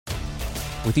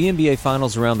With the NBA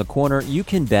Finals around the corner, you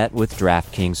can bet with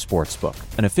DraftKings Sportsbook,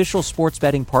 an official sports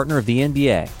betting partner of the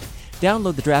NBA.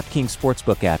 Download the DraftKings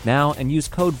Sportsbook app now and use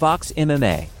code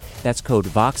VOXMMA. That's code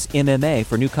VOXMMA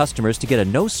for new customers to get a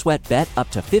no-sweat bet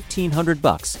up to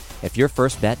 $1,500 if your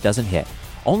first bet doesn't hit.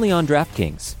 Only on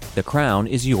DraftKings. The crown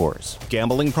is yours.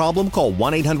 Gambling problem? Call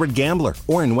 1-800-GAMBLER.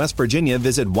 Or in West Virginia,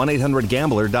 visit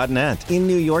 1-800-GAMBLER.net. In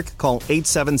New York, call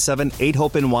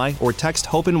 877-8-HOPE-NY or text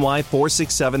HOPE-NY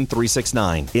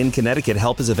 467-369. In Connecticut,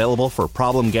 help is available for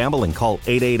problem gambling. Call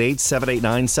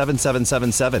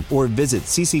 888-789-7777 or visit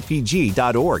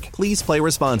ccpg.org. Please play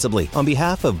responsibly. On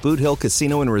behalf of Boot Hill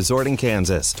Casino and Resort in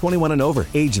Kansas, 21 and over.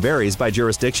 Age varies by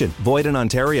jurisdiction. Void in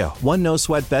Ontario. One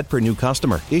no-sweat bet per new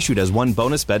customer. Issued as one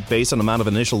bonus bet based on amount of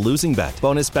initial losing bet.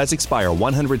 Bonus bets expire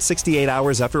 168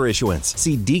 hours after issuance.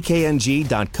 See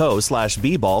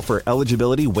dkng.co/bball for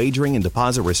eligibility, wagering, and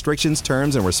deposit restrictions,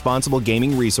 terms, and responsible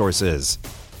gaming resources.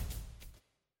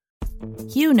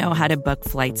 You know how to book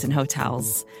flights and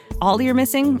hotels. All you're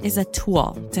missing is a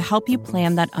tool to help you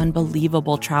plan that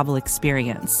unbelievable travel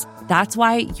experience. That's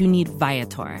why you need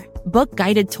Viator. Book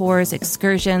guided tours,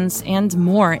 excursions, and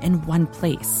more in one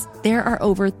place. There are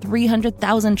over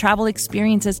 300,000 travel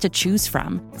experiences to choose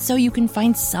from, so you can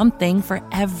find something for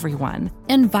everyone.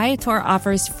 And Viator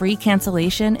offers free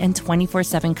cancellation and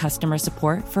 24/7 customer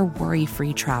support for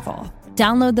worry-free travel.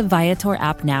 Download the Viator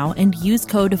app now and use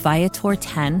code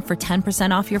Viator10 for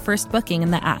 10% off your first booking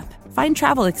in the app. Find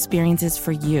travel experiences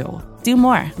for you. Do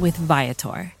more with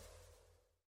Viator.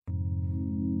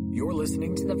 You're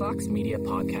listening to the Vox Media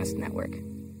Podcast Network.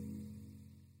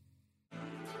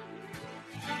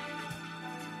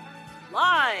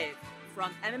 Live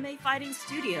from MMA Fighting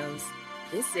Studios,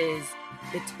 this is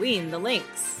Between the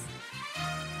Links.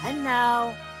 And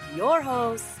now, your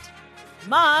host,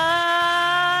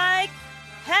 Mike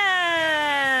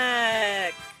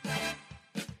Heck.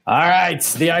 All right,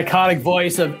 the iconic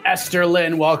voice of Esther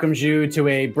Lynn welcomes you to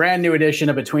a brand new edition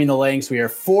of Between the Links. We are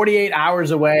 48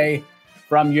 hours away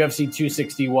from UFC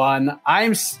 261.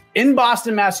 I'm in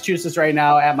Boston, Massachusetts right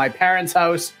now at my parents'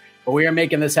 house, but we are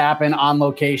making this happen on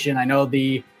location. I know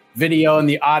the video and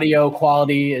the audio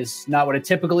quality is not what it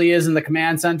typically is in the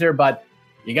command center, but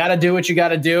you got to do what you got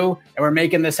to do, and we're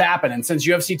making this happen. And since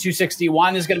UFC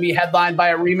 261 is going to be headlined by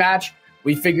a rematch,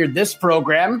 we figured this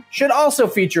program should also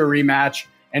feature a rematch.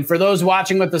 And for those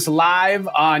watching with us live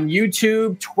on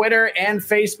YouTube, Twitter, and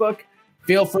Facebook,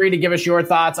 feel free to give us your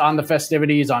thoughts on the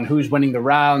festivities, on who's winning the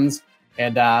rounds.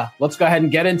 And let's go ahead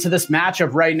and get into this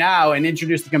matchup right now and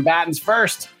introduce the combatants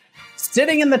first.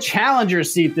 Sitting in the challenger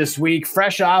seat this week,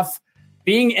 fresh off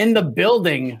being in the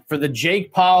building for the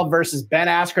Jake Paul versus Ben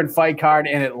Askren fight card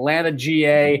in Atlanta,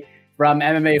 GA, from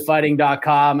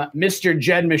MMAfighting.com, Mr.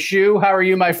 Jed Meshew. How are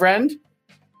you, my friend?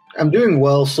 I'm doing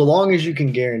well, so long as you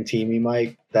can guarantee me,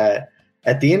 Mike, that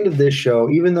at the end of this show,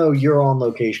 even though you're on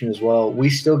location as well, we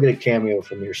still get a cameo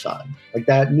from your son. Like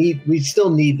that, we still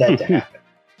need that to happen.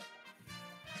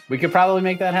 We could probably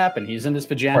make that happen. He's in his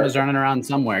pajamas running around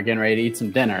somewhere, getting ready to eat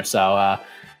some dinner. So,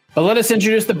 but let us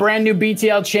introduce the brand new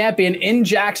BTL champion in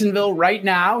Jacksonville right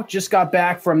now. Just got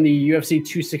back from the UFC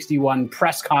 261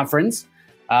 press conference,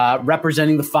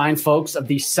 representing the fine folks of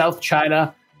the South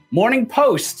China Morning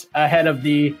Post ahead of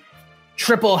the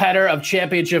triple header of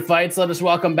championship fights. Let us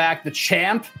welcome back the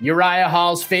champ, Uriah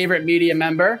Hall's favorite media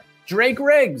member, Drake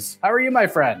Riggs. How are you, my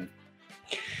friend?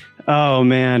 Oh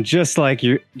man, just like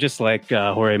Jorge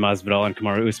Masvidal and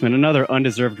Kamaru Usman, another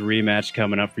undeserved rematch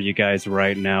coming up for you guys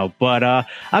right now. But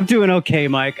I'm doing okay,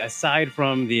 Mike. Aside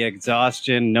from the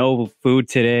exhaustion, no food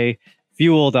today,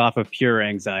 fueled off of pure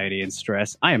anxiety and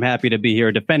stress. I am happy to be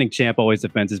here. Defending champ always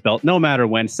defends his belt, no matter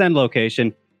when. Send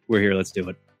location. We're here. Let's do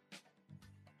it.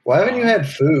 Why haven't you had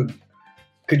food?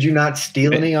 Could you not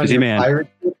steal any on your pirate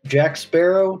ship, Jack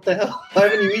Sparrow? What the hell? Why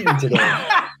haven't you eaten today?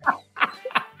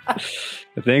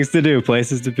 Things to do,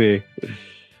 places to be.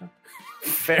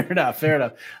 Fair enough.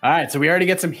 All right, so we already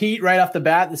get some heat right off the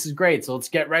bat. This is great. So let's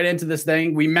get right into this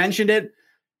thing. We mentioned it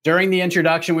during the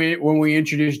introduction when we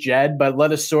introduced Jed, but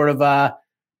let us sort of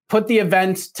put the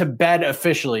event to bed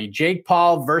officially. Jake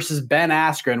Paul versus Ben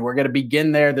Askren. We're going to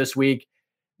begin there this week.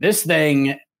 This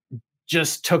thing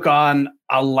just took on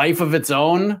a life of its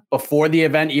own before the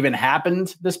event even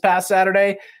happened this past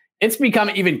Saturday. It's become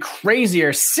even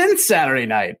crazier since Saturday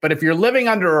night. But if you're living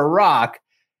under a rock,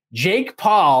 Jake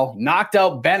Paul knocked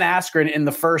out Ben Askren in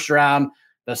the first round.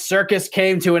 The circus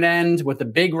came to an end with the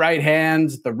big right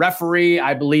hand. The referee,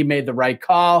 I believe, made the right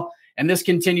call. And this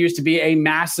continues to be a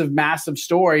massive, massive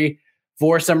story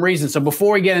for some reason. So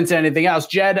before we get into anything else,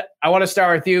 Jed, I want to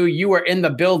start with you. You were in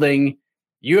the building.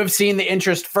 You have seen the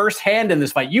interest firsthand in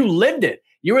this fight. You lived it.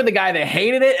 You were the guy that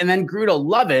hated it and then grew to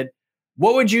love it.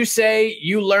 What would you say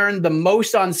you learned the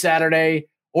most on Saturday,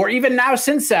 or even now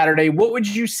since Saturday? What would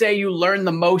you say you learned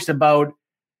the most about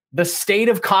the state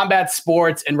of combat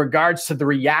sports in regards to the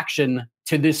reaction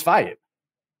to this fight?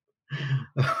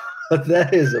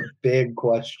 That is a big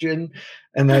question,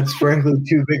 and that's frankly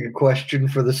too big a question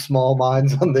for the small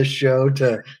minds on this show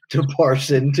to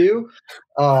parse into.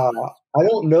 I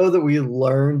don't know that we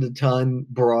learned a ton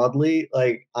broadly.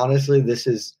 Like, honestly, this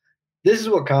is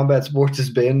what combat sports has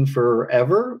been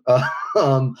forever.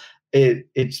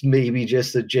 It's maybe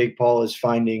just that Jake Paul is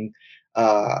finding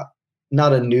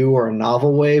not a new or a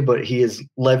novel way, but he is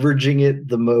leveraging it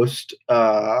the most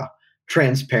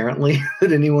transparently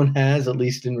that anyone has, at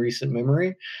least in recent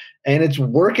memory. And it's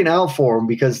working out for him,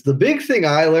 because the big thing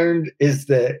I learned is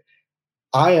that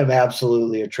I am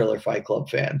absolutely a Triller Fight Club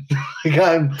fan. Like,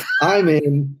 I'm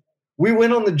in. We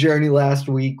went on the journey last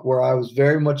week where I was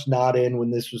very much not in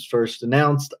when this was first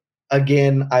announced.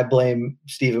 Again, I blame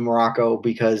Steven Morocco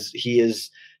because he is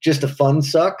just a fun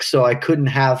suck. So I couldn't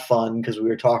have fun because we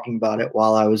were talking about it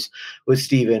while I was with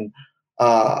Steven.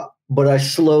 But I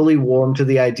slowly warmed to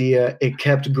the idea. It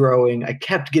kept growing. I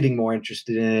kept getting more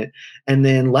interested in it. And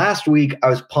then last week, I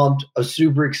was pumped. I was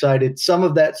super excited. Some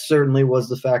of that certainly was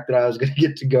the fact that I was going to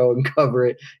get to go and cover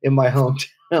it in my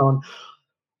hometown.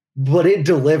 But it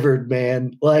delivered,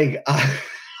 man. Like,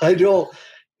 I don't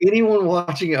 – anyone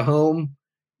watching at home,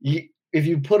 if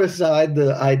you put aside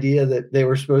the idea that they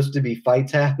were supposed to be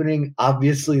fights happening,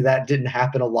 obviously that didn't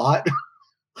happen a lot.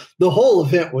 The whole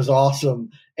event was awesome.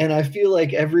 And I feel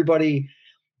like everybody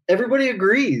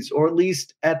agrees, or at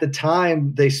least at the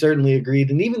time they certainly agreed.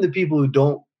 And even the people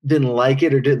who didn't like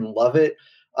it or didn't love it,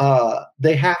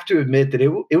 they have to admit that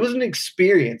it was an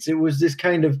experience. It was this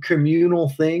kind of communal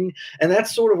thing. And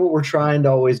that's sort of what we're trying to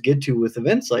always get to with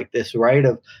events like this, right?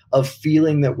 Of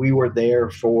feeling that we were there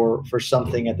for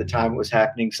something at the time it was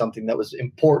happening, something that was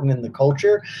important in the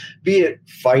culture, be it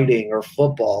fighting or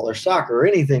football or soccer or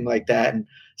anything like that. And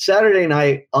Saturday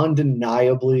night,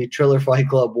 undeniably, Triller Fight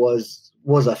Club was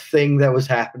a thing that was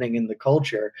happening in the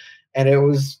culture. And it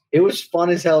was fun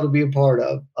as hell to be a part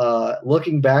of.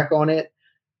 Looking back on it,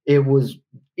 it was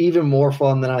even more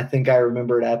fun than I think I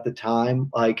remembered at the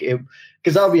time. Like,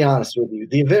 because I'll be honest with you,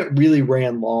 the event really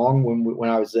ran long when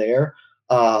I was there,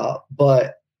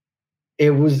 but it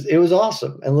was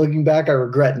awesome. And looking back, I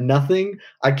regret nothing.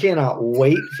 I cannot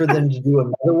wait for them to do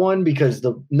another one, because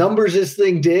the numbers this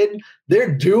thing did,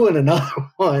 they're doing another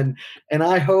one. And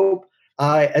I hope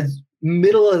as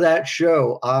middle of that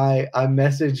show, I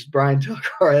messaged Brian Tucker,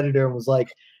 our editor, and was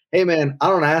like, hey, man, I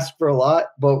don't ask for a lot,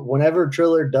 but whenever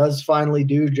Triller does finally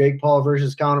do Jake Paul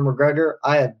versus Conor McGregor,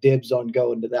 I have dibs on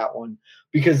going to that one,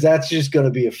 because that's just going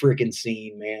to be a freaking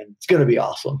scene, man. It's going to be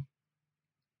awesome.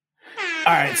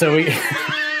 All right, so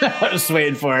I was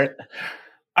waiting for it.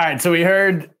 All right, so we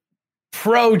heard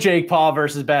pro Jake Paul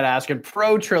versus Ben Askren,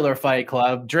 pro Triller Fight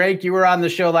Club. Drake, you were on the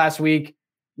show last week,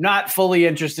 not fully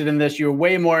interested in this. You were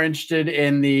way more interested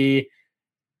in the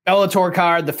Bellator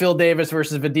card, the Phil Davis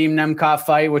versus Vadim Nemkov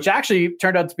fight, which actually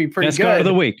turned out to be pretty Best good. Card of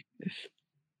the week.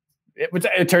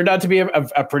 It turned out to be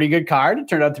a pretty good card. It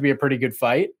turned out to be a pretty good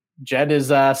fight. Jed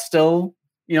is still,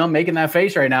 making that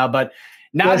face right now. But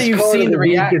now that you've seen the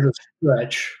reaction,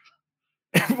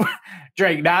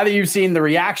 Drake, now that you've seen the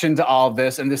reaction to all of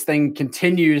this, and this thing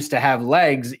continues to have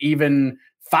legs even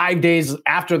 5 days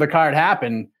after the card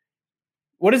happened,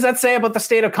 what does that say about the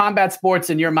state of combat sports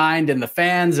in your mind and the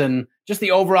fans and just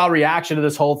the overall reaction to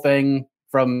this whole thing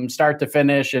from start to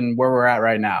finish and where we're at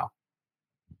right now?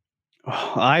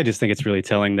 I just think it's really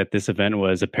telling that this event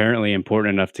was apparently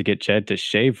important enough to get Jed to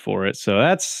shave for it. So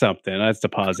that's something. That's the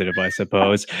positive, I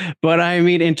suppose. But I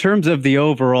mean, in terms of the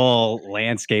overall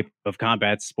landscape of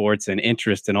combat sports and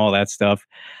interest and all that stuff,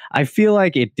 I feel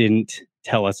like it didn't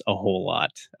tell us a whole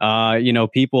lot.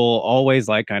 People always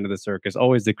like kind of the circus,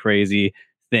 always the crazy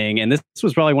thing. And this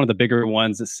was probably one of the bigger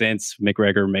ones since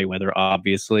McGregor Mayweather,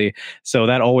 obviously. So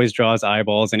that always draws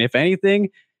eyeballs. And if anything,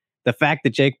 the fact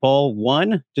that Jake Paul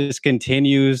won just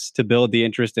continues to build the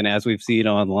interest. And as we've seen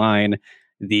online,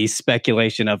 the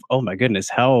speculation of, oh my goodness,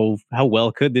 how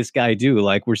well could this guy do?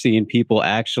 Like, we're seeing people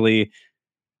actually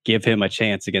give him a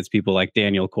chance against people like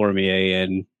Daniel Cormier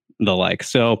and the like.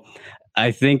 So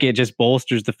I think it just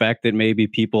bolsters the fact that maybe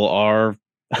people are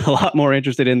a lot more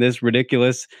interested in this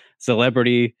ridiculous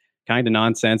celebrity kind of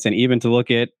nonsense. And even to look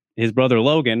at his brother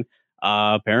Logan,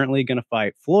 apparently going to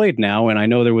fight Floyd now. And I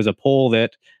know there was a poll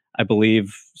that I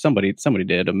believe somebody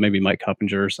did, maybe Mike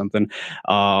Coppinger or something,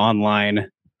 online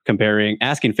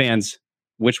asking fans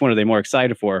which one are they more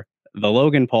excited for, the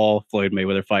Logan Paul Floyd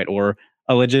Mayweather fight or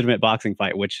a legitimate boxing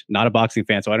fight, which not a boxing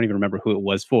fan, so I don't even remember who it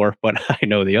was for, but I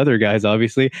know the other guys,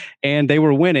 obviously, and they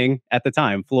were winning at the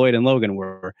time. Floyd and Logan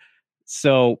were.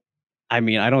 So, I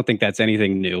mean, I don't think that's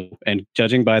anything new. And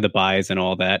judging by the buys and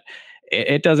all that,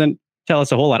 it doesn't tell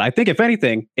us a whole lot. I think, if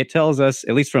anything, it tells us,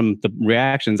 at least from the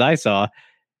reactions I saw,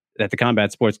 that the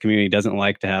combat sports community doesn't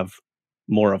like to have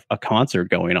more of a concert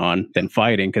going on than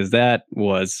fighting, because there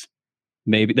was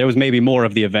maybe more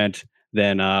of the event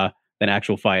than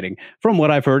actual fighting, from what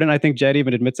I've heard. And I think Jed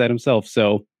even admits that himself.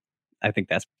 So I think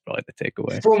that's probably the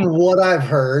takeaway. From what I've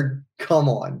heard, come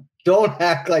on. Don't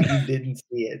act like you didn't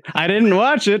see it. I didn't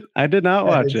watch it. I did not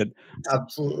watch it.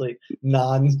 Absolutely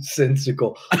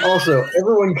nonsensical. Also,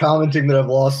 everyone commenting that I've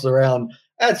lost the round,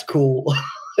 that's cool.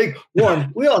 Like,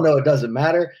 one, we all know it doesn't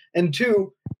matter. And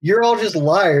two, you're all just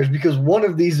liars, because one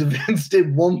of these events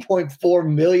did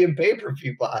 1.4 million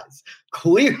pay-per-view buys.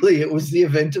 Clearly, it was the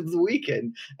event of the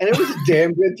weekend. And it was a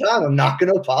damn good time. I'm not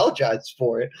going to apologize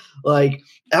for it. Like,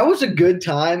 that was a good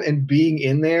time. And being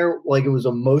in there, like, it was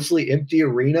a mostly empty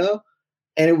arena,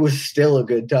 and it was still a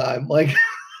good time. Like,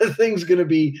 the thing's going to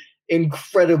be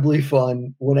incredibly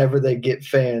fun whenever they get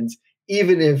fans,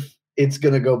 even if it's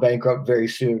going to go bankrupt very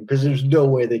soon, because there's no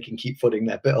way they can keep footing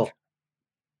that bill.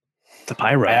 The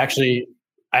pyro. I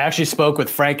actually spoke with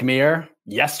Frank Mir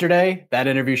yesterday. That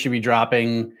interview should be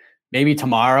dropping maybe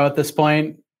tomorrow at this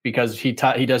point, because he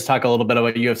does talk a little bit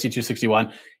about UFC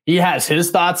 261. He has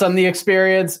his thoughts on the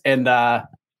experience, and I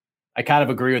kind of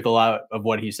agree with a lot of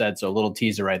what he said. So a little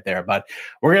teaser right there. But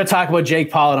we're going to talk about Jake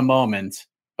Paul in a moment.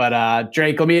 But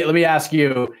Drake, let me ask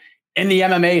you. In the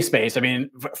MMA space, I mean,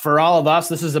 for all of us,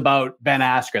 this is about Ben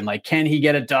Askren. Like, can he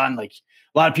get it done? Like,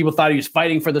 a lot of people thought he was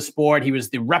fighting for the sport. He was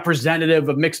the representative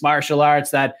of mixed martial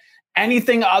arts. That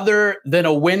anything other than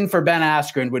a win for Ben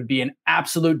Askren would be an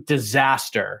absolute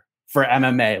disaster for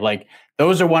MMA. Like,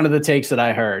 those are one of the takes that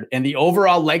I heard. And the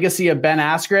overall legacy of Ben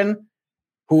Askren,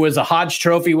 who was a Hodge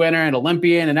Trophy winner, an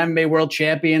Olympian, an MMA world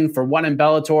champion for one in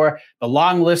Bellator, the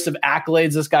long list of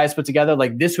accolades this guy's put together,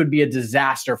 like, this would be a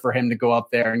disaster for him to go up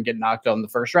there and get knocked out in the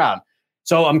first round.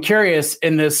 So I'm curious,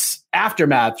 in this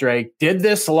aftermath, Drake, did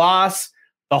this loss,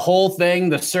 the whole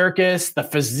thing, the circus, the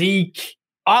physique,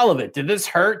 all of it, did this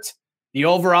hurt the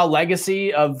overall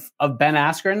legacy of Ben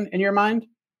Askren in your mind?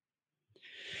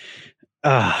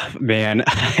 Man,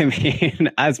 I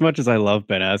mean, as much as I love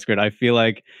Ben Askren, I feel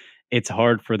like it's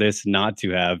hard for this not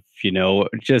to have,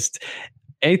 just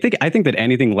I think that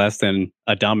anything less than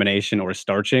a domination or a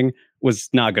starching was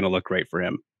not going to look great for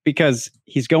him, because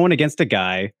he's going against a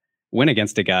guy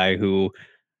who,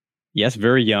 yes,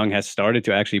 very young, has started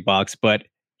to actually box, but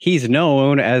he's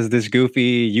known as this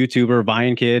goofy YouTuber,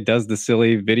 Vine kid, does the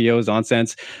silly videos,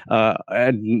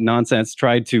 nonsense,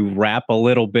 tried to rap a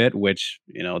little bit, which,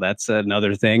 that's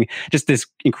another thing. Just this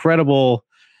incredible,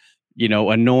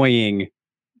 annoying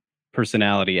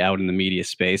personality out in the media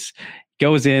space,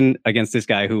 goes in against this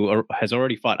guy who has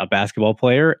already fought a basketball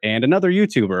player and another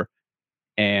YouTuber,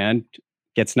 and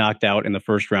gets knocked out in the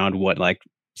first round,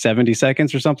 70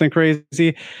 seconds or something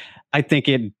crazy. I think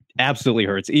it absolutely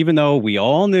hurts, even though we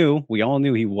all knew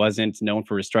he wasn't known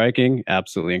for his striking.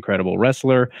 Absolutely incredible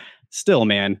wrestler. Still,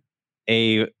 man,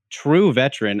 a true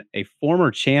veteran, a former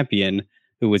champion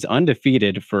who was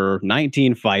undefeated for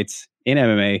 19 fights in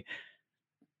MMA.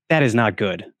 That is not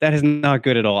good. That is not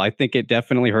good at all. I think it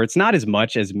definitely hurts. Not as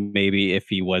much as maybe if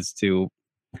he was to,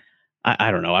 I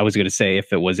don't know. I was going to say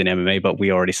if it was in MMA, but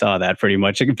we already saw that pretty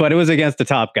much. But it was against the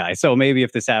top guy. So maybe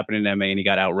if this happened in MMA and he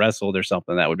got out wrestled or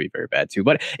something, that would be very bad too.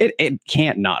 But it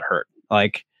can't not hurt.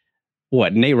 Like,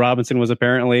 what, Nate Robinson was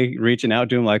apparently reaching out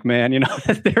to him like, man,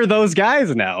 they're those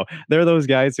guys now. They're those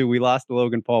guys who we lost to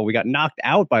Logan Paul. We got knocked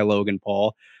out by Logan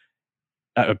Paul.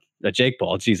 Jake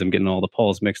Paul. Geez, I'm getting all the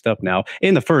Pauls mixed up now.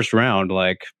 In the first round,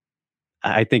 like,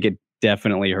 I think it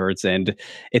definitely hurts, and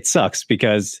it sucks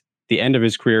because the end of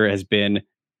his career has been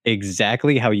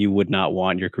exactly how you would not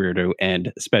want your career to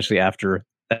end, especially after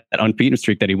that unbeaten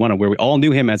streak that he won, where we all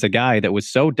knew him as a guy that was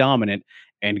so dominant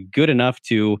and good enough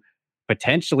to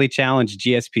potentially challenge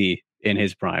GSP in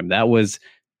his prime. That was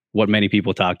what many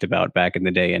people talked about back in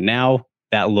the day, and now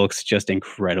that looks just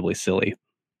incredibly silly.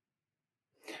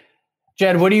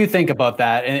 Jed, what do you think about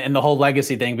that and the whole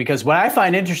legacy thing? Because what I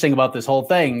find interesting about this whole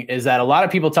thing is that a lot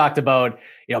of people talked about,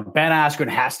 Ben Askren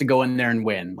has to go in there and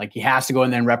win. Like, he has to go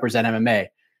in there and represent MMA.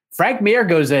 Frank Mir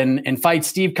goes in and fights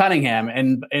Steve Cunningham.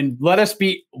 And let us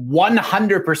be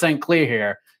 100% clear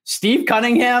here. Steve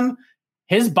Cunningham,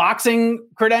 his boxing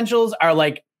credentials are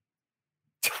like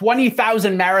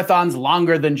 20,000 marathons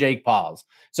longer than Jake Paul's.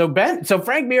 So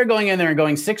Frank Mir going in there and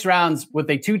going 6 rounds with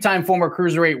a 2-time former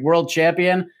cruiserweight world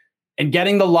champion And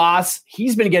getting the loss,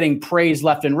 he's been getting praise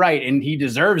left and right, and he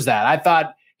deserves that. I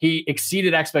thought he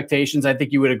exceeded expectations. I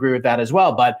think you would agree with that as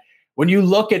well. But when you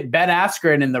look at Ben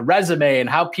Askren and the resume and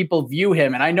how people view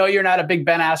him, and I know you're not a big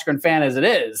Ben Askren fan as it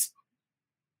is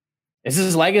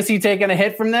his legacy taking a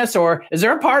hit from this? Or is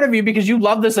there a part of you, because you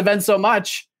love this event so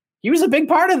much, he was a big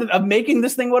part of making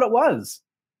this thing what it was?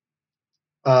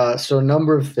 So a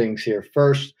number of things here.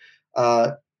 First,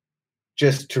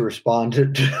 just to respond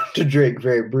to Drake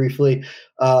very briefly,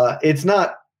 it's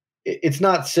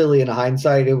not silly in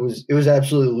hindsight. It was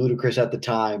absolutely ludicrous at the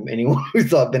time. Anyone who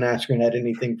thought Ben Askren had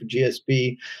anything for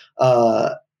GSP,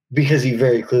 because he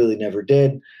very clearly never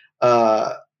did.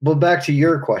 But back to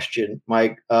your question,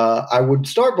 Mike, I would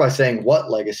start by saying,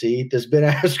 what legacy? Does Ben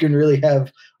Askren really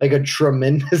have like a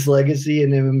tremendous legacy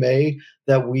in MMA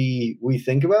that we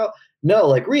think about? No,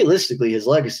 like realistically, his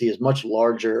legacy is much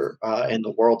larger in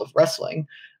the world of wrestling.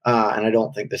 And I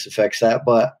don't think this affects that.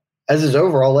 But as his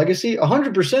overall legacy,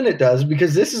 100% it does,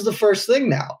 because this is the first thing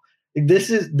now. This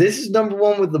is number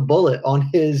one with the bullet on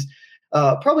his,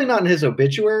 probably not in his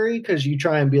obituary, because you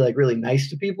try and be like really nice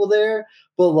to people there.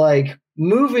 But like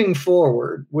moving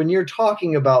forward, when you're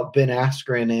talking about Ben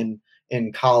Askren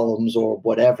in columns or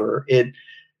whatever, it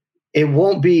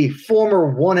won't be former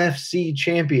ONE FC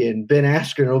champion Ben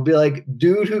Askren. It'll be like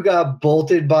dude who got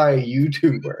bolted by a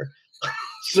YouTuber.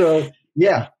 So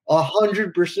yeah,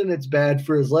 100% it's bad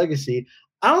for his legacy.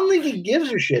 I don't think he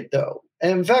gives a shit though.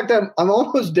 And in fact, I'm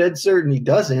almost dead certain he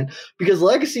doesn't, because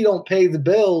legacy don't pay the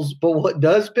bills. But what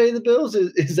does pay the bills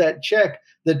is that check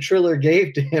that Triller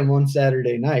gave to him on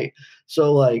Saturday night.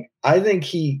 So like, I think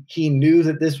he knew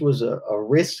that this was a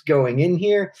risk going in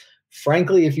here.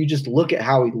 Frankly, if you just look at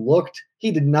how he looked,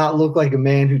 he did not look like a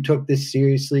man who took this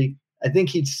seriously. I think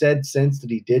he'd said since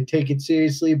that he did take it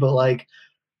seriously, but like,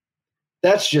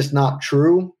 that's just not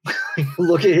true.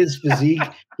 Look at his physique.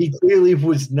 He clearly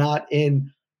was not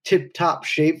in tip-top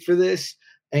shape for this.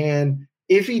 And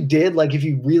if he did, like if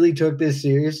he really took this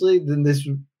seriously, then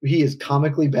he is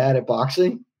comically bad at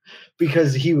boxing,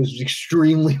 because he was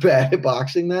extremely bad at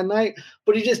boxing that night.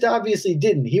 But he just obviously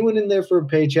didn't. He went in there for a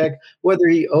paycheck, whether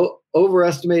he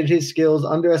overestimated his skills,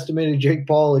 underestimated Jake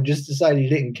Paul, or just decided he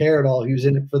didn't care at all. He was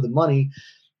in it for the money.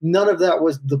 None of that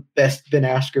was the best Ben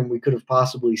Askren we could have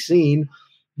possibly seen.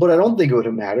 But I don't think it would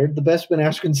have mattered. The best Ben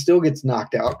Askren still gets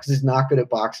knocked out because he's not good at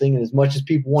boxing. And as much as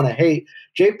people want to hate,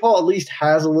 Jake Paul at least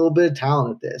has a little bit of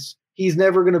talent at this. He's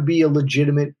never going to be a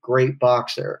legitimate great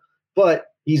boxer, but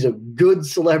he's a good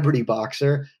celebrity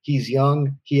boxer. He's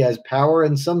young. He has power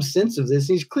and some sense of this.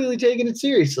 And he's clearly taking it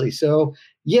seriously. So,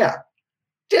 yeah,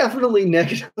 definitely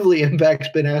negatively impacts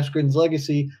Ben Askren's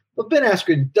legacy. But Ben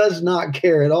Askren does not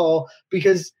care at all,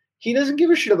 because he doesn't give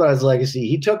a shit about his legacy.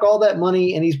 He took all that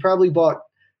money and he's probably bought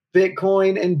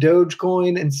Bitcoin and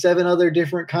Dogecoin and 7 other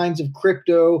different kinds of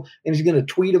crypto, and he's going to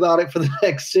tweet about it for the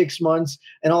next 6 months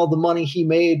and all the money he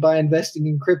made by investing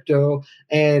in crypto.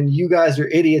 And you guys are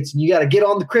idiots, and you got to get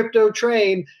on the crypto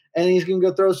train. And he's going to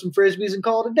go throw some frisbees and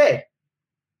call it a day.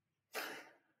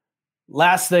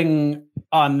 Last thing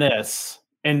on this,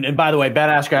 and by the way, Ben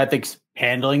Askren, I think, is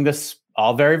handling this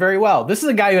all very, very well. This is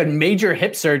a guy who had major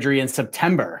hip surgery in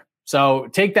September. So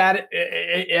take that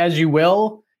as you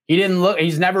will.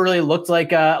 He's never really looked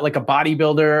like a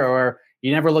bodybuilder, or he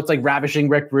never looked like ravishing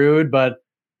Rick Rude, but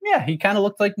yeah, he kind of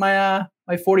looked like my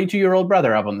 42-year-old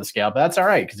brother up on the scale, but that's all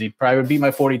right, because he probably would beat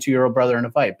my 42-year-old brother in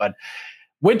a fight. But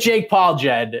with Jake Paul,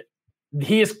 Jed,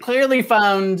 he has clearly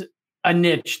found a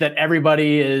niche that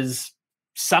everybody is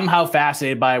somehow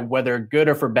fascinated by, whether good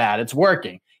or for bad. It's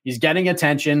working. He's getting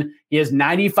attention. He has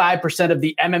 95% of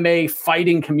the MMA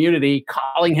fighting community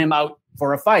calling him out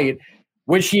for a fight,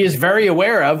 which he is very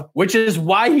aware of, which is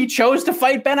why he chose to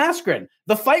fight Ben Askren.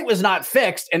 The fight was not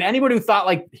fixed, and anyone who thought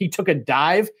like he took a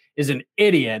dive is an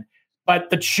idiot. But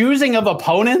the choosing of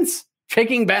opponents,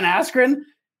 picking Ben Askren,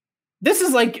 this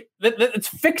is like, it's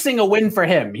fixing a win for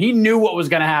him. He knew what was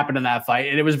going to happen in that fight,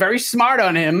 and it was very smart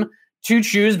on him to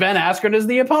choose Ben Askren as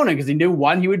the opponent, because he knew,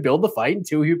 1, he would build the fight, and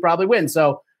 2, he would probably win.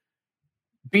 So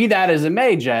be that as it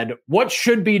may, Jed, what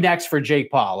should be next for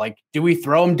Jake Paul? Like, do we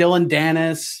throw him Dylan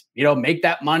Dennis, make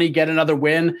that money, get another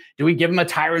win? Do we give him a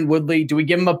Tyron Woodley? Do we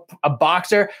give him a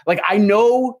boxer? Like, I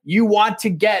know you want to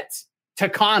get to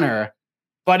Conor,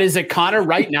 but is it Conor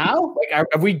right now? Like,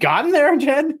 have we gotten there,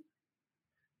 Jed?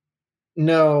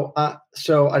 No.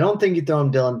 So I don't think you throw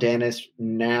him Dylan Dennis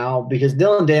now, because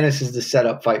Dylan Dennis is the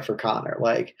setup fight for Conor.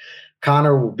 Like,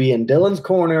 Conor will be in Dylan's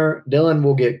corner. Dylan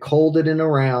will get colded in a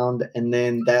round, and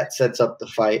then that sets up the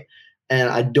fight. And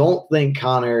I don't think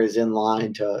Conor is in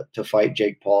line to fight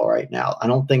Jake Paul right now. I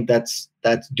don't think that's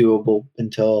doable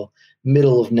until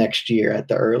middle of next year at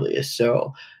the earliest.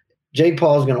 So Jake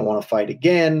Paul's going to want to fight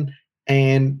again.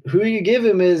 And who you give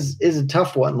him is a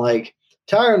tough one. Like,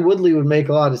 Tyron Woodley would make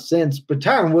a lot of sense, but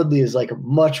Tyron Woodley is like a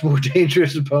much more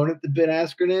dangerous opponent than Ben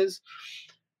Askren is.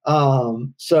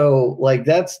 So like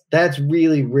that's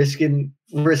really risking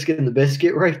the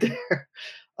biscuit right there.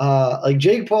 Like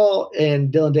Jake Paul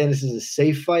and Dylan Dennis is a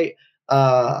safe fight.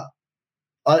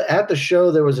 At the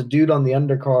show, there was a dude on the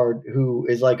undercard who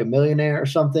is like a millionaire or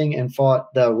something and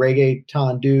fought the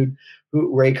reggaeton dude,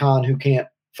 Ray Khan, who can't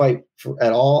fight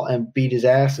at all, and beat his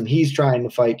ass. And he's trying to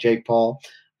fight Jake Paul.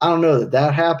 I don't know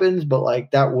that happens, but like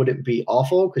that wouldn't be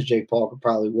awful because Jake Paul could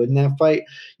probably win that fight.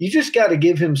 You just got to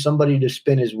give him somebody to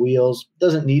spin his wheels.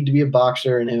 Doesn't need to be a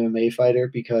boxer, an MMA fighter,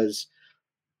 because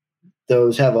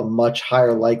those have a much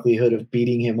higher likelihood of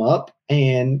beating him up.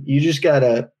 And you just got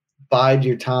to bide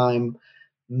your time.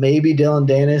 Maybe Dylan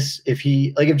Dennis, if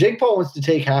Jake Paul wants to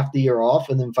take half the year off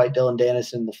and then fight Dylan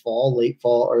Dennis in the fall, late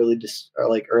fall,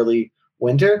 early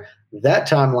winter, that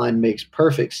timeline makes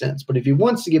perfect sense. But if he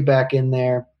wants to get back in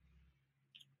there,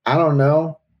 I don't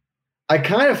know. I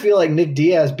kind of feel like Nick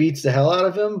Diaz beats the hell out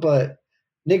of him, but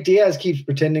Nick Diaz keeps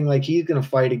pretending like he's going to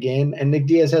fight again, and Nick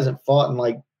Diaz hasn't fought in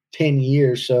like 10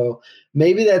 years, so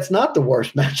maybe that's not the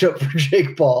worst matchup for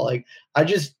Jake Paul. Like,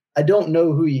 I don't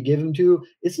know who you give him to.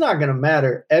 It's not going to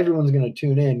matter. Everyone's going to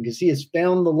tune in because he has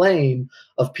found the lane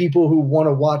of people who want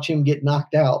to watch him get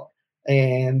knocked out,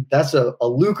 and that's a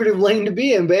lucrative lane to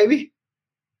be in, baby.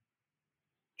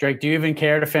 Drake, do you even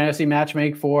care to fantasy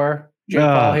matchmake for Jake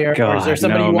Paul here? God, or is there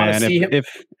somebody you want to see him?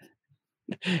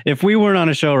 If we weren't on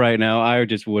a show right now, I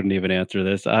just wouldn't even answer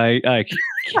this. I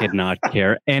could not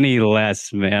care any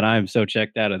less, man. I'm so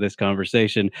checked out of this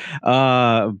conversation.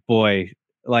 Boy,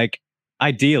 like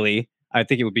ideally, I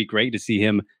think it would be great to see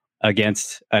him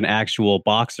against an actual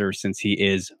boxer since he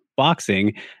is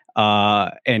boxing.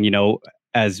 And, you know,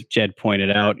 as Jed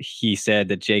pointed out, he said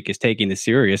that Jake is taking this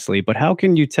seriously, but how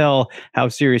can you tell how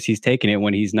serious he's taking it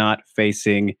when he's not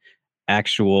facing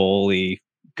actually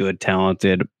good,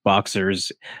 talented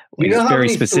boxers? You know how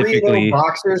many 3-0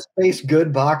 boxers face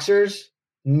good boxers?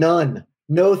 None.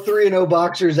 No 3-0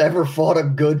 boxers ever fought a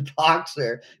good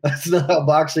boxer. That's not how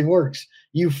boxing works.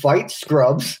 You fight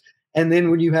scrubs, and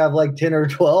then when you have like 10 or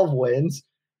 12 wins,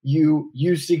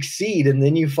 you succeed, and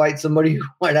then you fight somebody who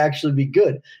might actually be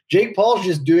good. Jake Paul's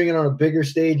just doing it on a bigger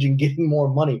stage and getting more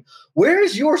money. Where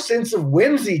is your sense of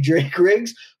whimsy, Drake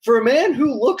Riggs? For a man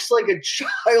who looks like a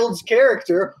child's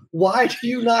character, why do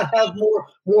you not have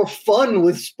more fun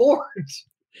with sports?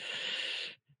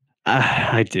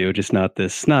 I do, just not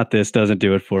this. Not this doesn't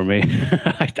do it for me.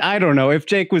 I don't know if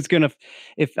Jake was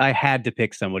if I had to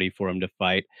pick somebody for him to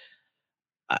fight,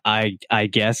 I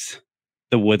guess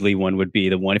the Woodley one would be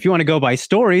the one. If you want to go by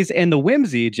stories and the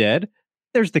whimsy, Jed,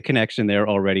 there's the connection there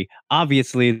already.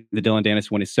 Obviously, the Dylan Dennis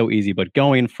one is so easy, but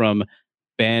going from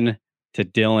Ben to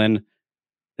Dylan,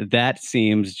 that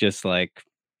seems just like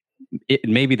it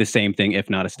may be the same thing, if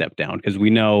not a step down, because we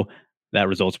know that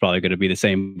result's probably going to be the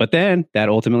same. But then that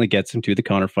ultimately gets him to the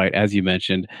Conor fight, as you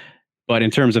mentioned. But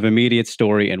in terms of immediate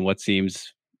story and what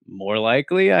seems more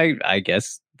likely, I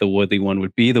guess the Woodley one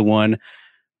would be the one.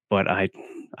 But I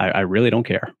really don't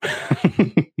care.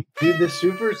 Dude, the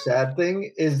super sad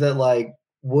thing is that like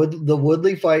the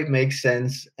Woodley fight makes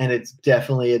sense, and it's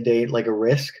definitely a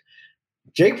risk.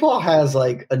 Jake Paul has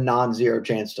like a non-zero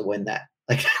chance to win that.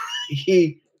 Like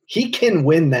he can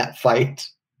win that fight,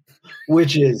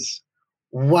 which is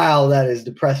wow, that is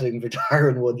depressing for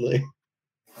Tyron Woodley.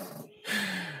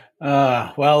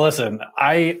 Well, listen,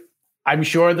 I'm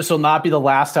sure this will not be the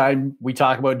last time we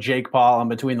talk about Jake Paul on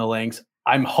Between the Links.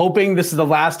 I'm hoping this is the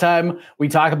last time we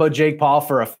talk about Jake Paul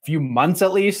for a few months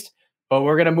at least, but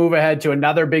we're going to move ahead to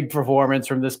another big performance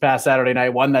from this past Saturday night,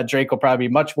 one that Drake will probably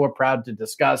be much more proud to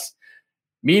discuss.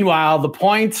 Meanwhile, the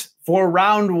point for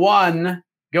round one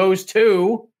goes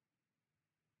to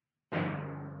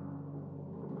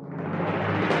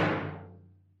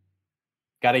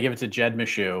got to give it to Jed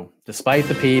Meshew, despite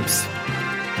the peeps.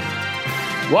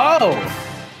 Whoa!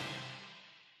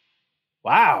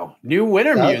 Wow, new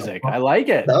winner music. I like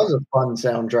it. That was a fun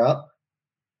sound drop.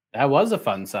 That was a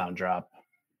fun sound drop.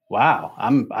 Wow,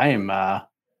 I'm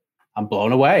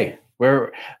blown away.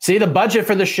 The budget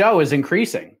for the show is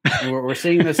increasing. We're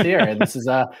seeing this here, and this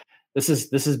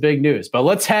is big news. But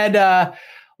let's head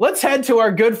to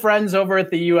our good friends over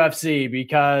at the UFC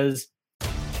because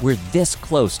we're this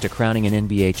close to crowning an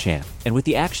NBA champ, and with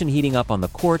the action heating up on the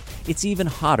court, it's even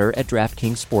hotter at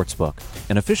DraftKings Sportsbook,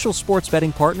 an official sports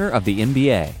betting partner of the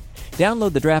NBA.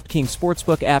 Download the DraftKings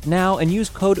Sportsbook app now and use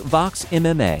code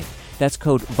VOXMMA. That's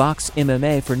code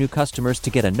VOXMMA for new customers to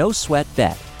get a no-sweat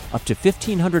bet up to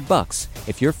 $1,500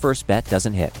 if your first bet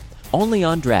doesn't hit. Only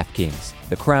on DraftKings.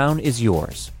 The crown is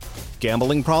yours.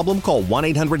 Gambling problem? Call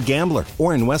 1-800-GAMBLER.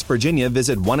 Or in West Virginia,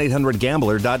 visit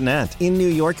 1-800-GAMBLER.net. In New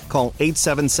York, call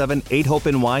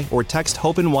 877-8-HOPE-NY or text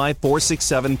HOPE-NY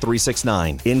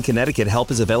 467-369. In Connecticut, help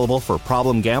is available for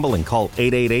problem gambling. Call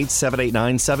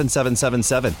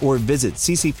 888-789-7777 or visit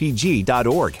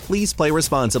ccpg.org. Please play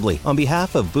responsibly. On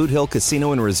behalf of Boot Hill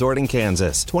Casino and Resort in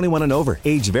Kansas, 21 and over.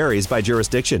 Age varies by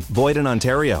jurisdiction. Void in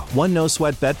Ontario. One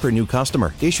no-sweat bet per new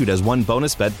customer. Issued as one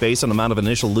bonus bet based on amount of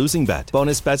initial losing bet.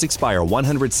 Bonus bets expire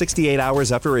 168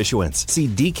 hours after issuance. See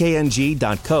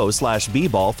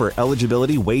dkng.co/bball for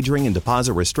eligibility, wagering, and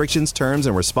deposit restrictions, terms,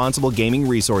 and responsible gaming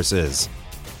resources.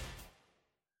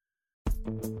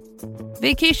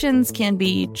 Vacations can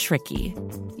be tricky.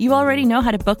 You already know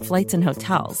how to book flights and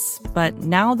hotels, but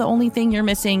now the only thing you're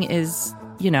missing is,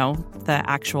 the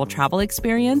actual travel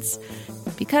experience.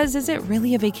 Because is it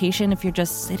really a vacation if you're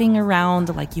just sitting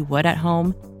around like you would at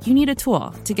home? You need a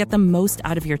tool to get the most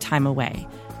out of your time away.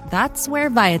 That's where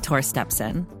Viator steps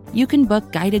in. You can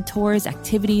book guided tours,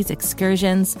 activities,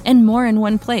 excursions, and more in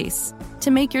one place to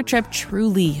make your trip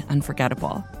truly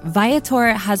unforgettable.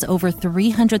 Viator has over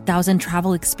 300,000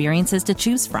 travel experiences to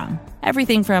choose from.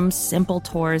 Everything from simple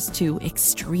tours to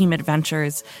extreme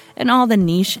adventures and all the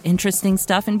niche, interesting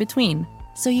stuff in between.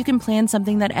 So you can plan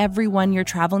something that everyone you're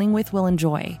traveling with will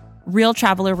enjoy. Real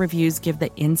traveler reviews give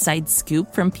the inside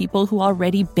scoop from people who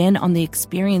already been on the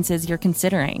experiences you're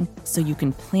considering, so you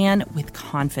can plan with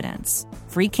confidence.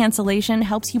 Free cancellation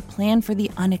helps you plan for the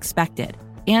unexpected.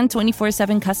 And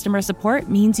 24/7 customer support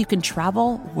means you can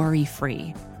travel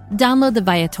worry-free. Download the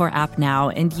Viator app now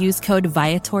and use code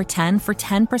Viator10 for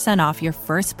 10% off your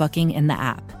first booking in the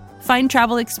app. Find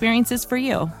travel experiences for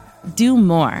you. Do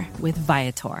more with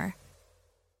Viator.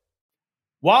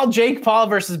 While Jake Paul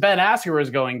versus Ben Askren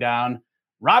was going down,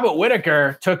 Robert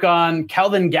Whittaker took on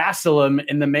Kelvin Gastelum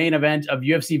in the main event of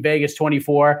UFC Vegas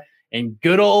 24, and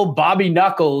good old Bobby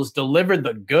Knuckles delivered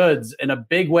the goods in a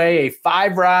big way, a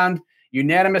 5-round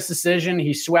unanimous decision.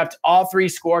 He swept all 3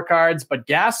 scorecards, but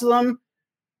Gastelum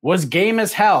was game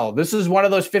as hell. This is one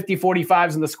of those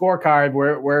 50-45s in the scorecard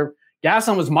where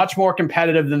Gastelum was much more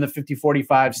competitive than the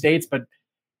 50-45 states, but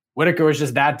Whittaker was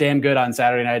just that damn good on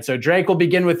Saturday night. So Drake, we'll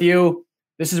begin with you.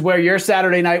 This is where your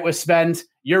Saturday night was spent.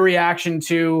 Your reaction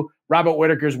to Robert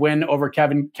Whittaker's win over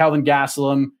Kelvin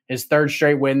Gastelum, his 3rd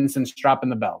straight win since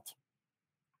dropping the belt.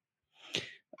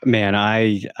 Man,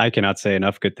 I cannot say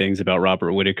enough good things about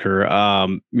Robert Whittaker.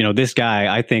 This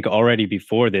guy, I think already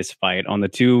before this fight, on the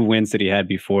 2 wins that he had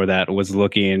before that, was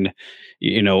looking,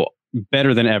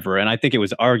 better than ever. And I think it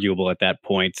was arguable at that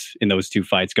point in those 2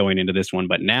 fights going into this one.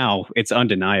 But now it's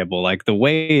undeniable. Like the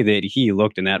way that he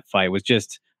looked in that fight was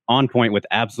just on point with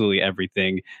absolutely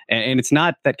everything. And it's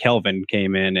not that Kelvin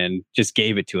came in and just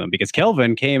gave it to him, because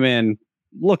Kelvin came in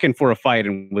looking for a fight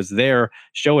and was there,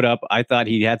 showed up. I thought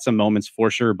he had some moments for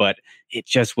sure, but it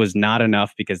just was not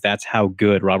enough, because that's how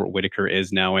good Robert Whittaker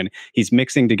is now. And he's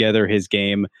mixing together his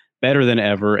game better than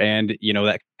ever. And,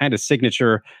 that kind of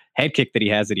signature head kick that he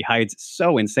has that he hides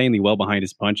so insanely well behind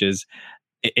his punches,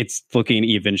 it's looking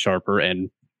even sharper and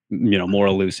more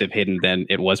elusive, hidden than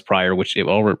it was prior, which it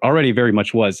already very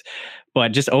much was.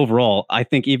 But just overall, I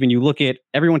think even you look at,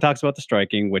 everyone talks about the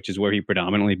striking, which is where he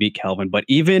predominantly beat Kelvin, but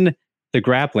even the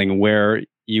grappling, where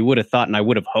you would have thought, and I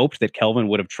would have hoped, that Kelvin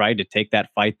would have tried to take that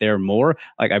fight there more.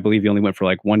 Like, I believe he only went for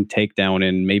like 1 takedown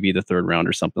in maybe the 3rd round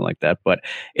or something like that. But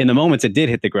in the moments it did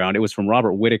hit the ground, it was from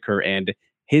Robert Whittaker, and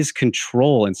his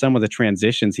control and some of the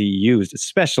transitions he used,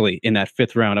 especially in that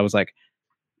 5th round. I was like,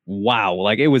 wow,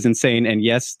 like it was insane. And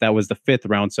yes, that was the 5th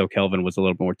round, so Kelvin was a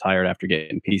little more tired after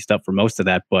getting pieced up for most of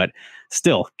that. But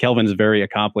still, Kelvin is very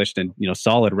accomplished and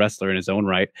solid wrestler in his own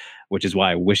right, which is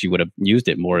why I wish he would have used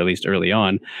it more, at least early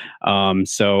on.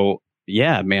 So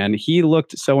yeah, man, he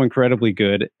looked so incredibly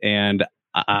good, and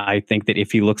I think that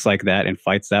if he looks like that and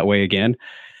fights that way again,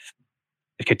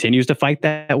 continues to fight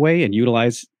that way and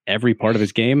utilize every part of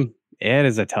his game, it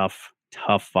is a tough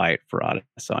fight for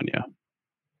Adesanya.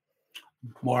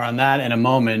 More on that in a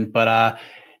moment. But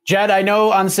Jed, I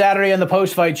know on Saturday on the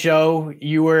post-fight show,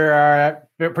 you were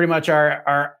pretty much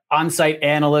our on-site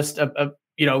analyst of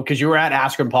because you were at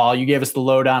Askren Paul. You gave us the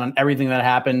lowdown on everything that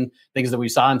happened, things that we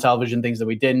saw on television, things that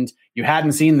we didn't. You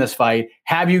hadn't seen this fight.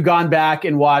 Have you gone back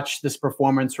and watched this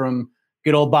performance from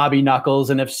good old Bobby Knuckles?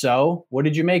 And if so, what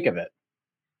did you make of it?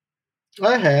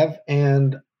 I have,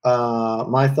 and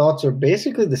my thoughts are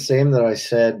basically the same that I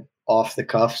said off the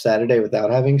cuff Saturday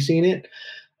without having seen it.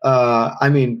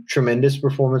 Tremendous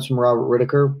performance from Robert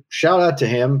Whittaker. Shout out to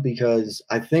him, because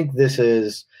I think this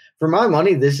is, For my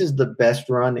money, this is the best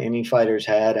run any fighter's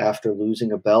had after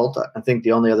losing a belt. I think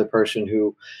the only other person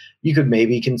who you could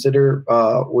maybe consider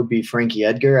would be Frankie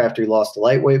Edgar after he lost the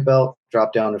lightweight belt,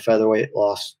 dropped down to featherweight,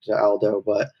 lost to Aldo,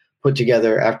 but put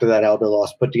together after that Aldo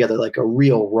loss, put together like a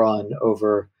real run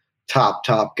over top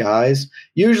guys.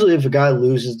 Usually if a guy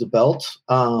loses the belt,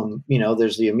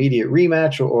 there's the immediate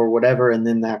rematch or whatever, and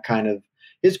then that kind of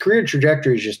his career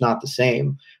trajectory is just not the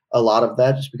same. A lot of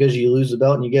that just because you lose the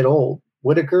belt and you get old.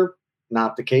 Whitaker,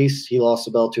 not the case. He lost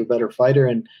the belt to a better fighter,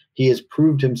 and he has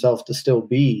proved himself to still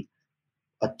be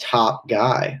a top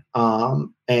guy.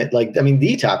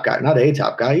 The top guy, not a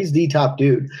top guy. He's the top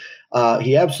dude.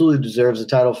 He absolutely deserves a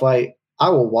title fight. I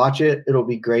will watch it. It'll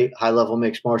be great. High-level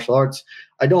mixed martial arts.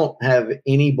 I don't have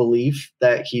any belief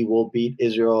that he will beat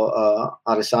Israel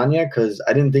Adesanya because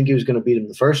I didn't think he was going to beat him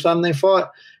the first time they fought.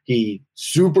 He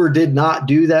super did not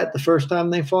do that the first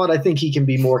time they fought. I think he can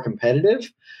be more competitive.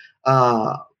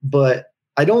 But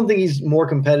I don't think he's more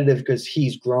competitive because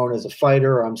he's grown as a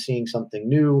fighter or I'm seeing something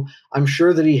new. I'm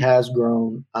sure that he has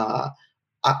grown.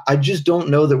 I just don't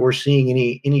know that we're seeing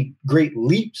any great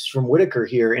leaps from Whitaker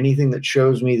here, anything that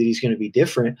shows me that he's going to be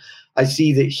different. I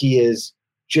see that he is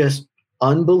just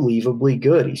unbelievably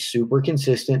good. He's super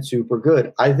consistent, super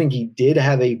good. I think he did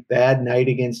have a bad night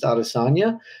against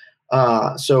Adesanya.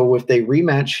 So if they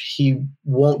rematch, he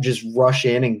won't just rush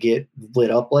in and get lit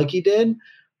up like he did.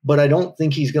 But I don't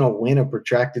think he's going to win a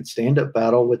protracted stand-up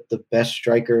battle with the best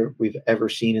striker we've ever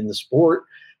seen in the sport.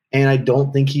 And I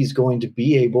don't think he's going to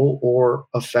be able or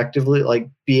effectively,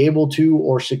 be able to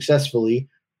or successfully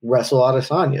wrestle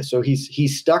Adesanya. So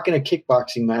he's stuck in a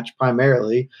kickboxing match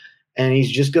primarily, and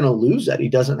he's just going to lose that. He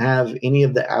doesn't have any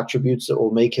of the attributes that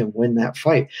will make him win that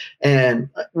fight. And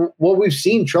what we've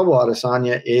seen trouble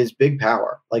Adesanya is big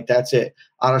power. That's it.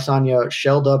 Adesanya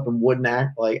shelled up and wouldn't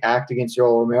act against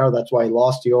Yoel Romero. That's why he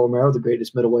lost to Yoel Romero, the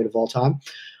greatest middleweight of all time.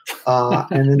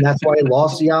 And then that's why he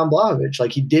lost to Jan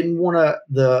Blachowicz. He didn't want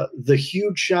the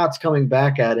huge shots coming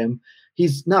back at him.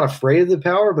 He's not afraid of the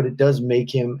power, but it does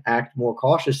make him act more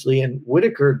cautiously. And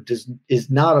Whitaker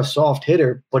is not a soft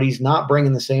hitter, but he's not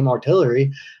bringing the same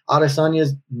artillery. Adesanya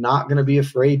is not going to be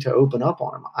afraid to open up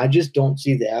on him. I just don't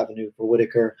see the avenue for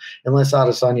Whitaker unless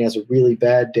Adesanya has a really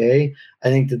bad day. I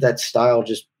think that style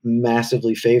just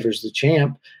massively favors the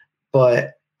champ.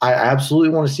 But I absolutely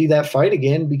want to see that fight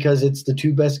again because it's the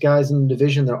two best guys in the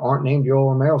division that aren't named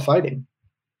Yoel Romero fighting.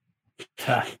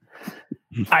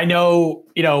 I know,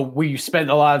 we spent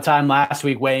a lot of time last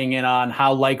week weighing in on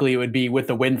how likely it would be with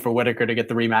the win for Whitaker to get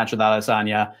the rematch with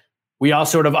Adesanya. We all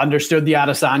sort of understood the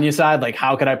Adesanya side,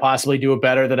 how could I possibly do it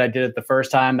better than I did it the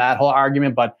first time, that whole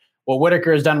argument. But what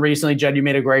Whitaker has done recently, Jed, you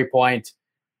made a great point.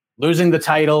 Losing the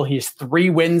title, he's 3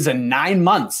 wins in 9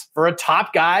 months. For a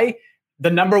top guy, the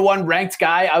number 1 ranked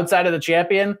guy outside of the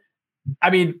champion,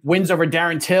 wins over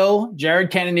Darren Till,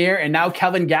 Jared Cannonier, and now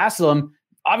Kelvin Gastelum.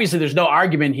 Obviously, there's no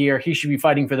argument here. He should be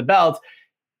fighting for the belt.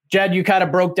 Jed, you kind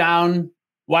of broke down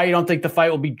why you don't think the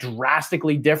fight will be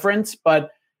drastically different.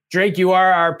 But Drake, you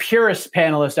are our purist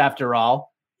panelist after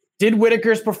all. Did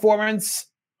Whitaker's performance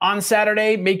on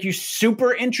Saturday make you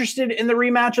super interested in the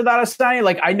rematch with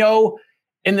Adesanya? I know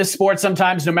in this sport,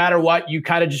 sometimes no matter what, you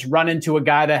kind of just run into a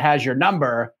guy that has your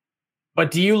number. But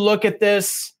do you look at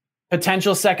this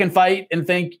potential second fight and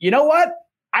think, you know what?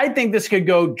 I think this could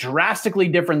go drastically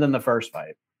different than the first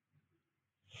fight.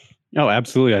 Oh,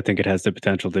 absolutely. I think it has the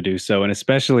potential to do so. And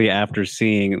especially after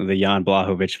seeing the Jan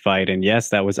Blachowicz fight. And yes,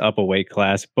 that was up a weight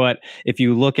class. But if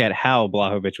you look at how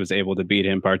Blachowicz was able to beat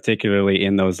him, particularly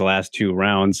in those last 2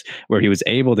 rounds where he was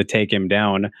able to take him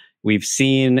down, we've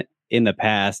seen in the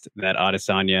past that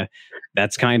Adesanya,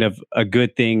 that's kind of a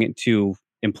good thing to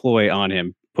employ on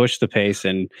him. Push the pace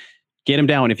and get him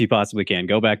down if you possibly can.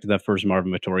 Go back to that first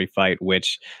Marvin Vettori fight,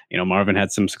 which, Marvin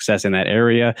had some success in that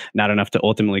area, not enough to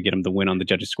ultimately get him the win on the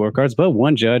judges' scorecards, but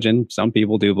one judge, and some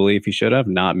people do believe he should have,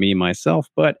 not me myself.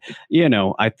 But,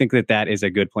 I think that is a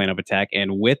good plan of attack.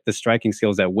 And with the striking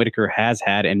skills that Whitaker has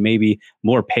had and maybe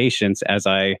more patience, as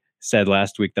I said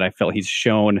last week, that I felt he's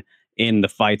shown in the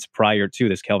fights prior to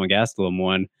this Kelvin Gastelum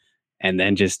one, and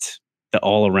then just the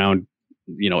all-around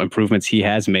improvements he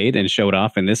has made and showed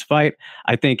off in this fight,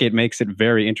 I think it makes it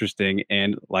very interesting.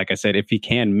 And like I said, if he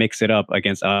can mix it up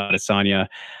against Adesanya,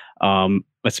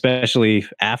 especially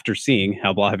after seeing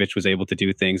how Blachowicz was able to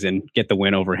do things and get the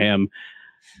win over him,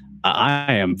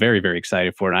 I am very, very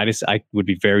excited for it. I would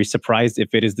be very surprised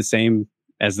if it is the same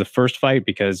as the first fight,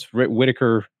 because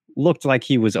Whitaker looked like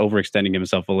he was overextending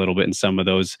himself a little bit in some of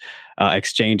those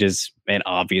exchanges and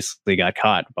obviously got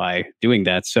caught by doing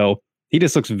that. So he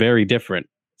just looks very different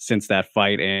since that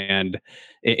fight and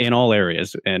in all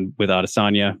areas. And with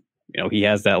Adesanya, he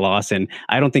has that loss, and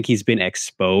I don't think he's been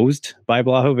exposed by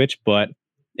Blachowicz, but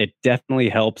it definitely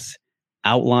helps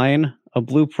outline a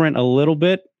blueprint a little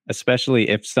bit, especially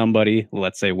if somebody,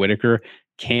 let's say Whittaker,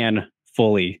 can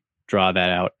fully draw that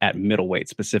out at middleweight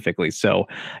specifically. So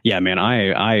yeah, man,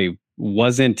 I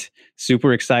wasn't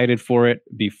super excited for it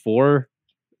before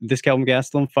this Kelvin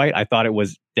Gastelum fight. I thought it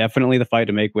was definitely the fight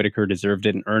to make. Whittaker deserved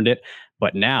it and earned it,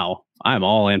 but now I'm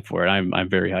all in for it. I'm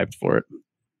very hyped for it.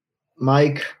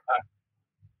 Mike,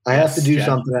 I have to do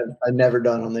something I've never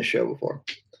done on this show before.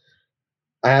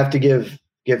 I have to give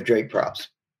Drake props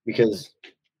because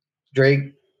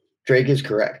Drake is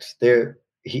correct.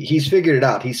 He's figured it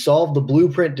out. He solved the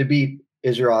blueprint to beat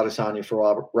Israel Adesanya for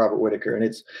Robert Whittaker, and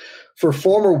it's for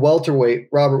former welterweight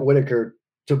Robert Whittaker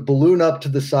to balloon up to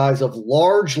the size of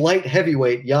large light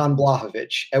heavyweight Jan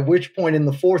Blachowicz, at which point in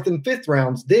the 4th and 5th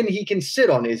rounds, then he can sit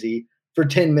on Izzy for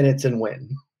 10 minutes and win.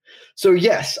 So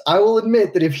yes, I will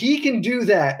admit that if he can do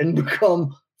that and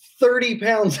become 30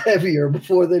 pounds heavier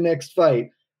before the next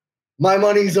fight, my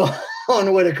money's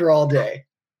on Whittaker all day.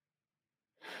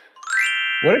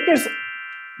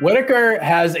 Whittaker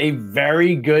has a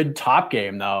very good top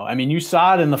game, though. I mean, you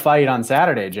saw it in the fight on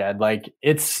Saturday, Jed. Like,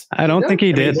 it's. I don't think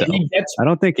he did, though. I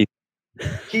don't think he.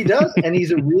 He does, and he's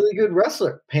a really good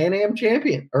wrestler. Pan Am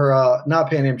champion, or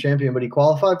not Pan Am champion, but he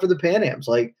qualified for the Pan Ams,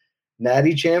 like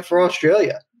natty champ for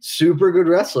Australia. Super good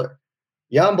wrestler.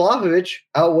 Jan Blachowicz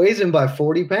outweighs him by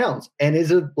 40 pounds and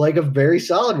is a very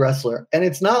solid wrestler. And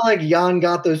it's not like Jan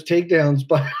got those takedowns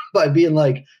by being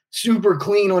like super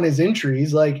clean on his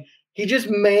entries. Like, he just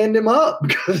manned him up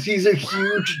because he's a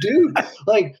huge dude.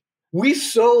 Like, we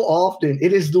so often,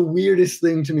 it is the weirdest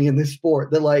thing to me in this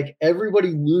sport that like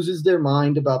everybody loses their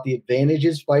mind about the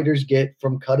advantages fighters get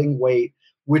from cutting weight,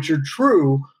 which are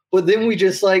true. But then we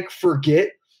just like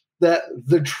forget that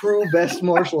the true best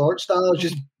martial arts style is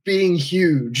just being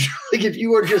huge. Like, if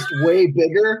you are just way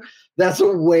bigger, that's a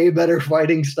way better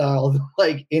fighting style than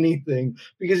like anything.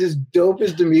 Because as dope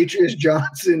as Demetrius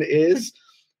Johnson is,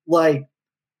 like,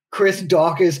 Chris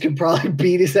Dawkins can probably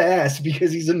beat his ass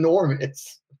because he's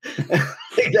enormous.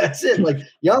 Like, that's it. Like,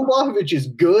 Jan Blachowicz is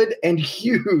good and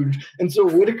huge. And so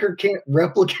Whittaker can't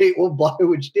replicate what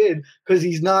Blachowicz did because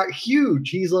he's not huge.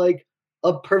 He's like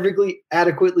a perfectly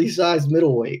adequately sized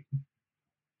middleweight.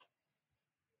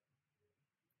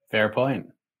 Fair point.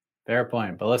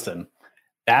 But listen,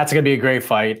 that's going to be a great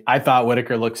fight. I thought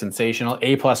Whittaker looked sensational.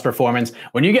 A+ performance.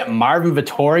 When you get Marvin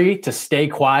Vettori to stay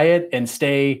quiet and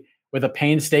stay with a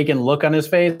painstaking look on his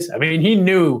face, I mean, he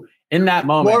knew in that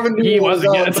moment he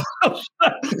wasn't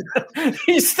good.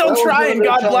 He's still trying.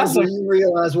 God bless him. You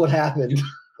realize what happened.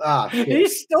 Shit.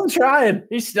 He's still trying.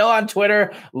 He's still on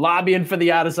Twitter lobbying for the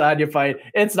Adesanya fight.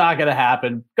 It's not going to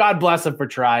happen. God bless him for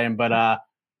trying, but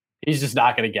he's just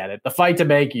not going to get it. The fight to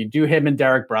make, you do him and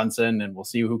Derek Brunson, and we'll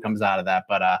see who comes out of that.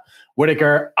 But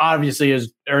Whittaker obviously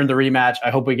has earned the rematch.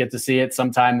 I hope we get to see it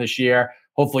sometime this year.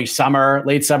 Hopefully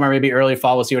late summer, maybe early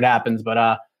fall. We'll see what happens.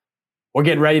 But we're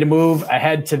getting ready to move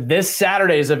ahead to this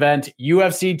Saturday's event,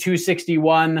 UFC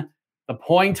 261. The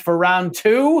point for round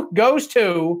 2 goes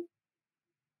to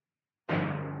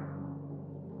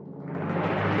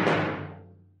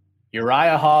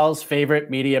Uriah Hall's favorite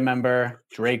media member,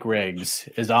 Drake Riggs,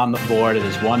 is on the board. It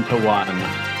is 1-1.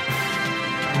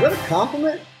 Is that a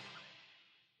compliment?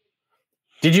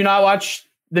 Did you not watch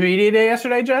the media day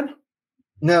yesterday, Jen?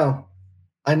 No.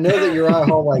 I know that Uriah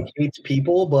Hall hates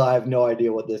people, but I have no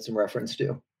idea what this in reference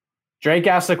to. Drake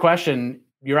asked the question.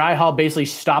 Uriah Hall basically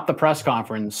stopped the press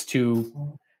conference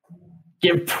to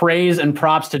give praise and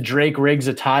props to Drake Riggs'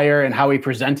 attire and how he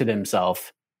presented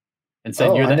himself. And said,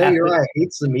 I know Uriah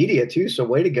hates the media too, so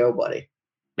way to go, buddy.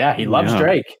 Yeah, he loves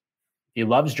Drake. He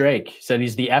loves Drake. He said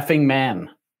he's the effing man.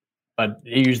 But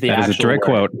he used the actual a direct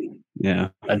word. quote. Yeah.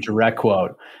 A direct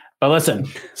quote. But listen,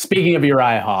 speaking of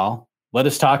Uriah Hall, let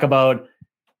us talk about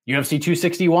UFC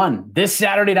 261. This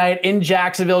Saturday night in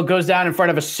Jacksonville goes down in front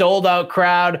of a sold-out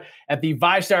crowd at the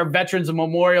VyStar Veterans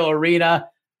Memorial Arena.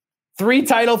 3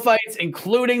 title fights,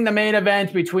 including the main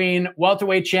event between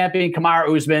welterweight champion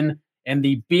Kamaru Usman and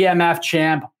the BMF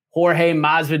champ Jorge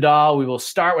Masvidal. We will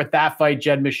start with that fight,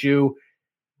 Jed Meshew.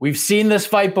 We've seen this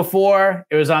fight before.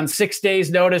 It was on 6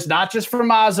 days' notice, not just for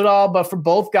Masvidal, but for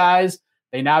both guys.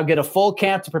 They now get a full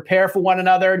camp to prepare for one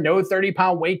another. No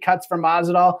 30-pound weight cuts for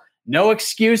Masvidal. No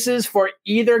excuses for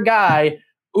either guy.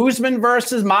 Usman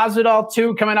versus Masvidal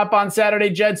 2 coming up on Saturday,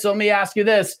 Jed. So let me ask you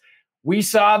this. We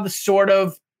saw the sort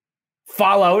of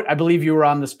fallout. I believe you were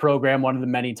on this program one of the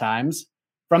many times.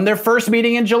 From their first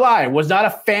meeting in July, was not a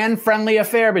fan-friendly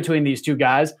affair between these two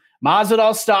guys.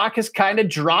 Masvidal's stock has kind of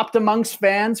dropped amongst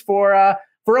fans for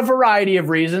for a variety of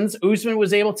reasons. Usman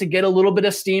was able to get a little bit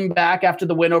of steam back after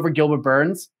the win over Gilbert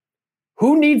Burns.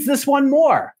 Who needs this one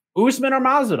more, Usman or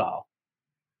Masvidal?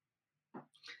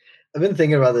 I've been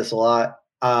thinking about this a lot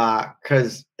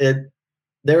because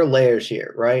there are layers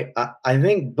here, right? I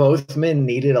think both men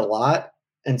need it a lot,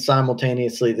 and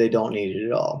simultaneously they don't need it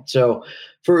at all. So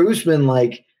for Usman,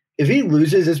 like, if he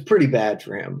loses, it's pretty bad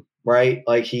for him, right?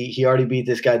 Like, he already beat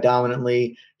this guy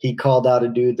dominantly. He called out a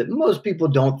dude that most people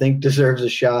don't think deserves a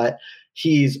shot.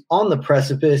 He's on the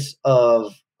precipice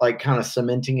of, like, kind of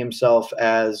cementing himself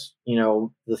as, you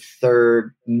know, the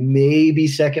third, maybe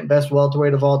second best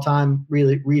welterweight of all time,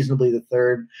 really reasonably the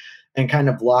third, and kind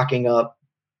of locking up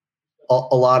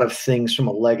a lot of things from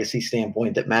a legacy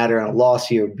standpoint that matter. And a loss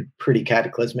here would be pretty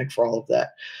cataclysmic for all of that.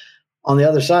 On the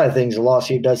other side of things, a loss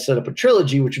here does set up a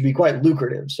trilogy, which would be quite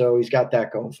lucrative. So he's got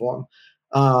that going for him.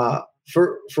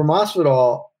 For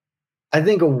Masvidal, I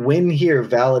think a win here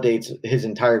validates his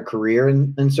entire career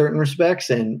in certain respects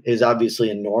and is obviously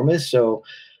enormous. So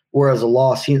whereas a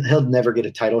loss, he'll never get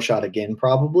a title shot again,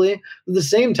 probably. At the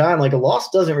same time, like, a loss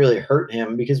doesn't really hurt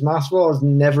him because Masvidal has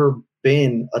never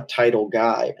been a title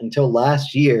guy until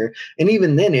last year. And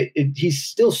even then, he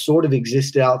still sort of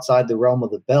existed outside the realm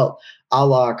of the belt, a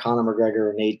la Conor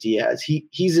McGregor or Nate Diaz.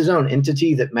 He's his own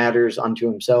entity that matters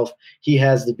unto himself. He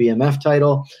has the BMF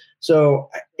title. So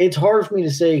it's hard for me to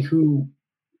say who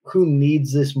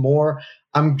needs this more.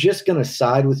 I'm just going to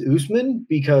side with Usman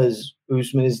because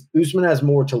Usman has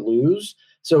more to lose,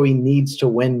 so he needs to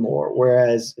win more.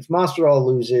 Whereas if Masvidal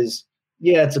loses,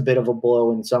 yeah, it's a bit of a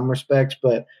blow in some respects,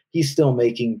 but he's still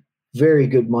making very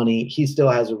good money. He still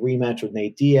has a rematch with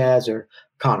Nate Diaz or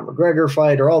Conor McGregor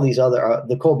fight or all these other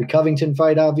the Colby Covington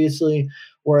fight, obviously.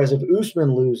 Whereas if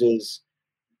Usman loses,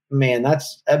 man,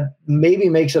 that's maybe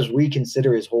makes us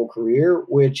reconsider his whole career,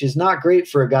 which is not great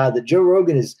for a guy that Joe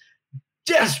Rogan is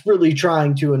desperately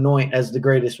trying to anoint as the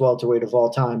greatest welterweight of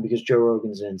all time because Joe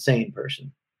Rogan's an insane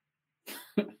person.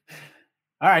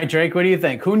 All right, Drake, what do you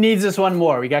think? Who needs this one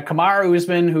more? We got Kamaru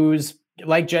Usman, who's,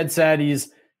 like Jed said, he's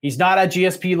not at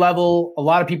GSP level. A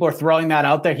lot of people are throwing that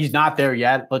out there. He's not there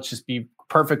yet. Let's just be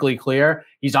perfectly clear.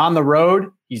 He's on the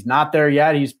road. He's not there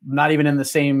yet. He's not even in the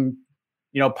same,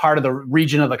 part of the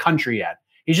region of the country yet.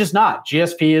 He's just not.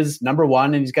 GSP is number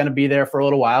one, and he's going to be there for a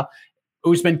little while.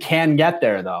 Usman can get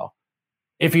there, though.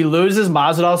 If he loses,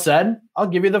 Masvidal said, I'll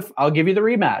give you the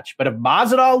rematch. But if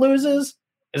Masvidal loses,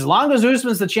 as long as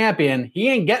Usman's the champion, he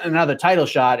ain't getting another title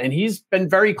shot. And he's been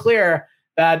very clear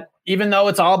that even though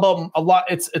it's all about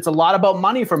it's a lot about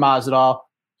money for Masvidal,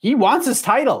 he wants his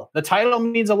title. The title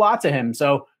means a lot to him.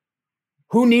 So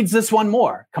who needs this one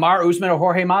more? Kamaru Usman or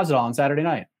Jorge Masvidal on Saturday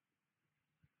night?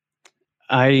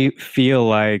 I feel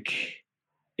like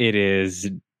it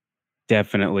is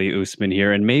definitely Usman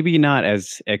here, and maybe not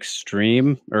as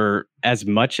extreme or as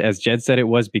much as Jed said it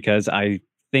was, because I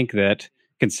think that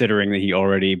considering that he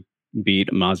already beat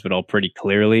Masvidal pretty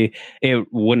clearly, it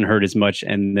wouldn't hurt as much.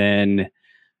 And then,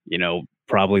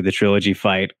 probably the trilogy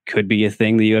fight could be a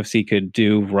thing the UFC could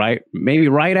do maybe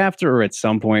right after or at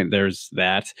some point. There's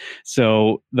that.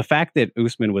 So the fact that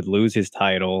Usman would lose his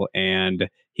title and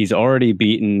he's already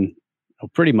beaten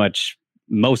pretty much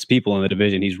most people in the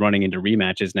division, he's running into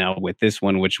rematches now with this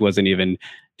one, which wasn't even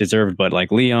deserved, but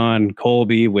like Leon,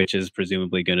 Colby, which is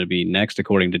presumably going to be next,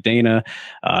 according to Dana.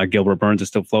 Gilbert Burns is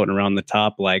still floating around the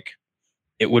top. Like,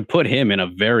 it would put him in a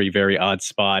very, very odd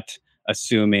spot,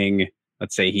 assuming,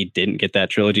 let's say, he didn't get that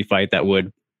trilogy fight that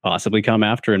would possibly come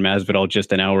after. And Masvidal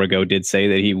just an hour ago did say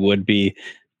that he would be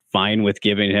fine with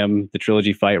giving him the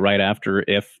trilogy fight right after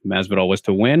if Masvidal was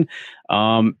to win.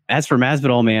 As for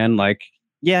Masvidal, man, like,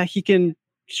 yeah, he can.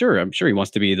 Sure, I'm sure he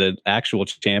wants to be the actual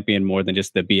champion more than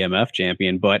just the BMF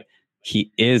champion, but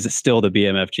he is still the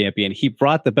BMF champion. He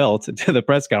brought the belt to the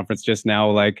press conference just now.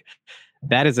 Like,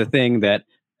 that is a thing that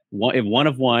if one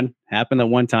of one happened at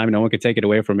one time, no one could take it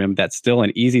away from him. That's still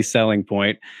an easy selling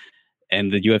point,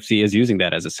 and the UFC is using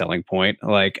that as a selling point.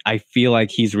 Like, I feel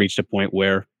like he's reached a point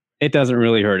where it doesn't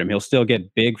really hurt him. He'll still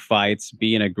get big fights,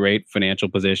 be in a great financial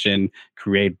position,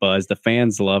 create buzz. The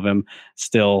fans love him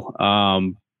still.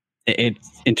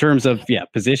 In terms of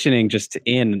positioning, just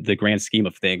in the grand scheme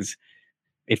of things,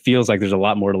 it feels like there's a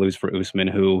lot more to lose for Usman,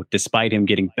 who, despite him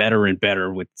getting better and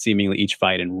better with seemingly each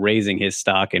fight and raising his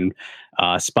stock and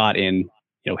spot in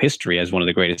history as one of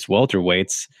the greatest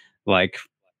welterweights, like,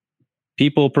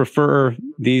 people prefer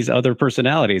these other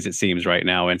personalities, it seems, right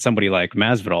now. And somebody like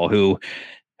Masvidal, who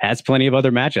has plenty of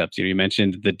other matchups. You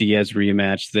mentioned the Diaz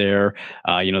rematch there.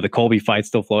 The Colby fight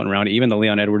still floating around. Even the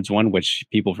Leon Edwards one, which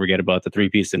people forget about, the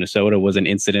 3-piece in Minnesota, was an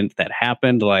incident that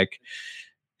happened. Like,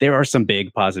 there are some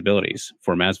big possibilities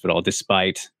for Masvidal,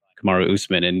 despite Kamaru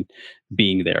Usman and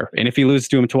being there. And if he loses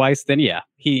to him twice, then yeah,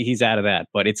 he's out of that.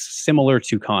 But it's similar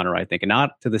to Conor, I think, and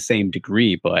not to the same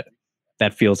degree, but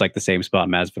that feels like the same spot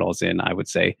Masvidal's in, I would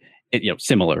say.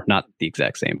 Similar, not the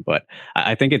exact same, but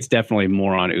I think it's definitely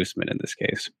more on Usman in this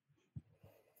case.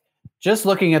 Just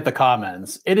looking at the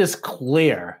comments, it is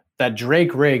clear that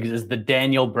Drake Riggs is the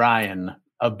Daniel Bryan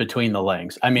of Between the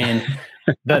Links. I mean,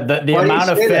 the amount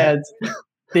of fans,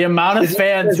 the amount of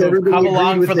fans who have come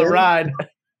along for the ride.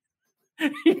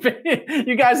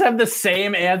 You guys have the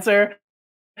same answer.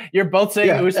 You're both saying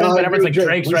Usman, but everyone's like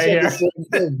Drake's right here.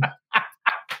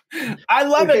 I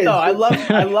love it though. I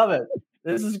love it.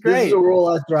 This is great. This is a role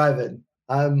I thrive in.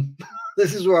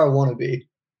 This is where I want to be.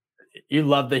 You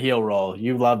love the heel role.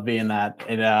 You love being that,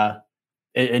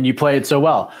 and you play it so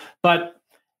well. But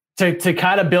to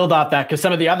kind of build off that, because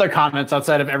some of the other comments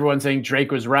outside of everyone saying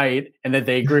Drake was right and that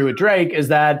they agree with Drake is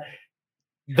that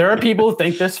there are people who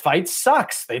think this fight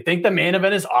sucks. They think the main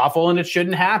event is awful and it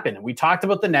shouldn't happen. And we talked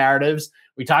about the narratives.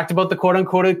 We talked about the quote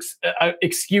unquote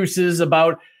excuses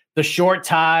about the short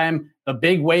time, the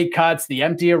big weight cuts, the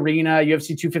empty arena, UFC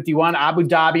 251, Abu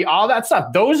Dhabi, all that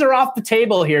stuff. Those are off the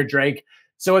table here, Drake.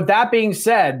 So with that being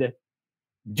said,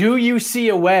 do you see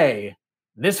a way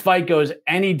this fight goes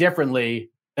any differently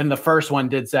than the first one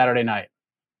did Saturday night?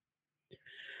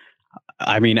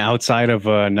 I mean, outside of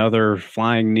another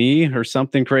flying knee or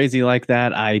something crazy like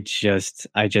that, I just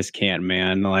can't,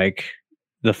 man. Like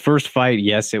the first fight,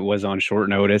 yes, it was on short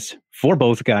notice for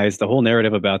both guys. The whole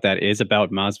narrative about that is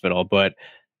about Masvidal, but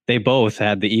they both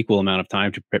had the equal amount of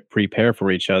time to prepare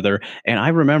for each other. And I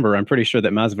remember, I'm pretty sure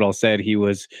that Masvidal said he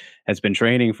has been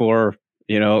training for,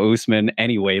 Usman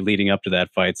anyway, leading up to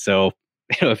that fight. So,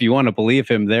 if you want to believe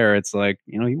him there, it's like,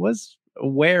 he was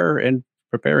aware and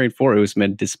preparing for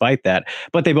Usman despite that.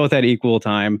 But they both had equal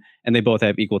time, and they both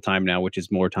have equal time now, which is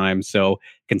more time. So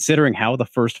considering how the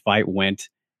first fight went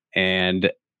and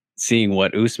seeing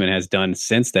what Usman has done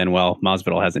since then, well,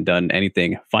 Masvidal hasn't done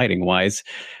anything fighting wise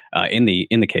in the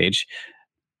cage.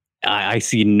 I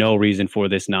see no reason for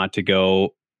this not to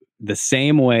go the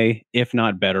same way, if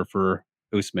not better, for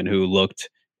Usman, who looked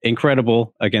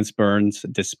incredible against Burns,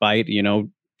 despite,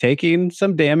 taking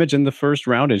some damage in the first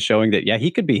round and showing that, yeah,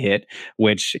 he could be hit,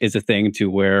 which is a thing to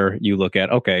where you look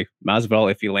at, okay,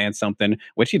 Masvidal, if he lands something,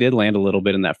 which he did land a little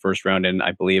bit in that first round, and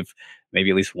I believe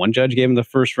maybe at least one judge gave him the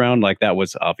first round, like that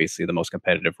was obviously the most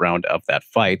competitive round of that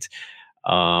fight.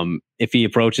 If he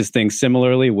approaches things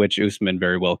similarly, which Usman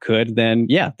very well could, then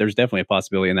yeah, there's definitely a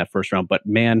possibility in that first round. But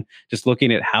man, just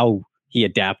looking at how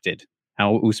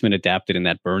Usman adapted in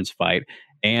that Burns fight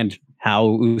and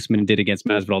how Usman did against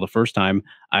Masvidal the first time,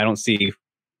 I don't see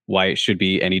why it should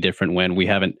be any different when we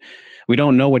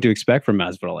don't know what to expect from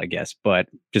Masvidal, I guess. But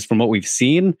just from what we've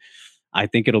seen, I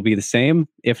think it'll be the same,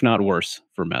 if not worse,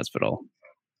 for Masvidal.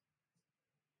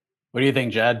 What do you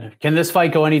think, Jed? Can this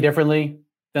fight go any differently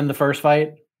than the first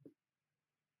fight?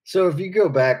 So if you go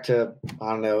back to, I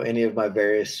don't know, any of my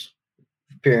various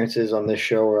appearances on this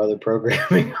show or other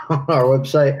programming on our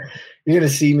website, you're going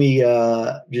to see me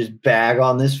just bag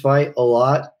on this fight a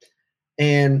lot.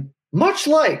 And much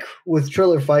like with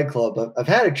Triller Fight Club, I've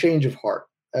had a change of heart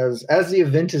as the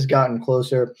event has gotten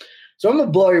closer. So I'm going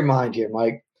to blow your mind here,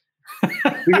 Mike.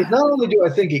 Because not only do I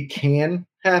think it can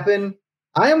happen,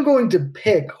 I am going to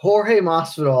pick Jorge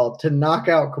Masvidal to knock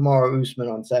out Kamaru Usman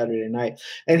on Saturday night.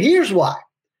 And here's why.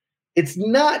 It's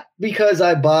not because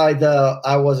I buy the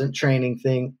I wasn't training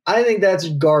thing. I think that's a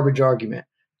garbage argument.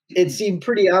 It seemed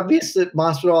pretty obvious that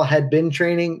Masvidal had been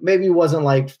training. Maybe he wasn't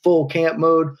like full camp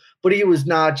mode, but he was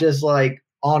not just like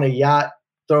on a yacht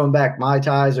throwing back Mai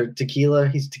Tais or tequila.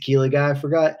 He's a tequila guy, I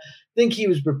forgot. I think he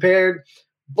was prepared.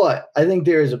 But I think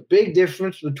there is a big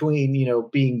difference between,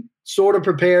 being sort of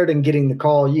prepared and getting the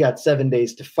call. You got 7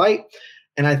 days to fight.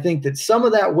 And I think that some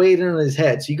of that weighed in on his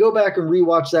head. So you go back and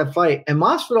rewatch that fight. And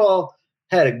Masvidal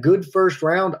had a good first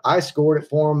round. I scored it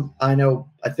for him.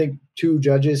 I think 2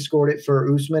 judges scored it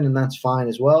for Usman, and that's fine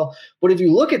as well. But if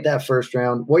you look at that first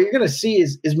round, what you're going to see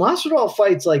is Masvidal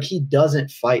fights like he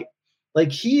doesn't fight.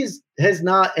 Like has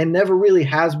not and never really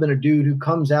has been a dude who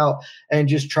comes out and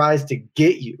just tries to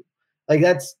get you. Like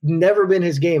that's never been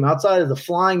his game outside of the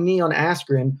flying knee on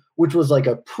Askren, which was like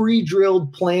a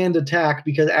pre-drilled planned attack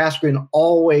because Askren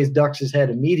always ducks his head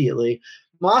immediately.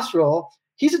 Masvidal,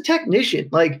 he's a technician.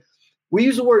 Like we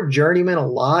use the word journeyman a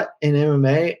lot in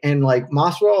MMA, and like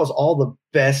Masvidal is all the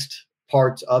best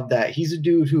parts of that. He's a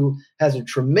dude who has a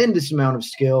tremendous amount of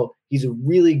skill. He's a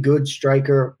really good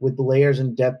striker with the layers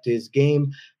and depth to his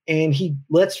game, and he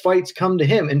lets fights come to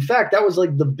him. In fact, that was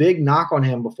like the big knock on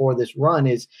him before this run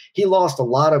is he lost a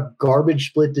lot of garbage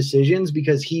split decisions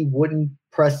because he wouldn't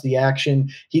press the action.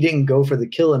 He didn't go for the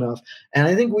kill enough. And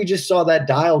I think we just saw that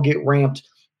dial get ramped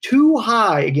too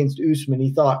high against Usman.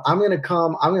 He thought, I'm going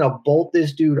to bolt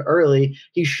this dude early.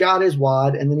 He shot his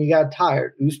wad, and then he got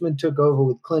tired. Usman took over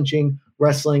with clinching,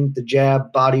 wrestling, the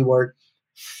jab, body work.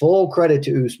 Full credit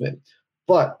to Usman.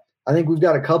 But I think we've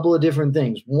got a couple of different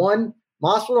things. One,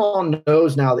 Masvidal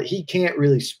knows now that he can't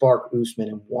really spark Usman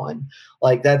in one.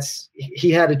 Like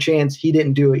he had a chance. He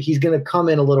didn't do it. He's going to come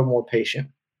in a little more patient.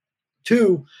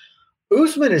 Two,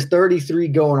 Usman is 33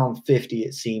 going on 50,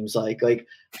 it seems like.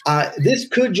 This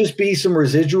could just be some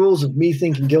residuals of me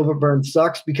thinking Gilbert Burns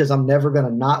sucks because I'm never going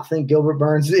to not think Gilbert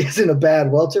Burns isn't a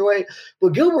bad welterweight.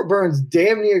 But Gilbert Burns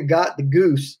damn near got the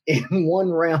goose in one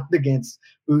round against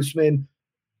Usman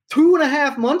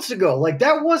 2.5 months ago. Like,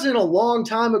 that wasn't a long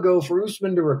time ago for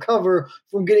Usman to recover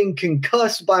from getting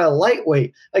concussed by a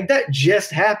lightweight. Like, that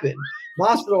just happened.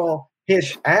 Masvidal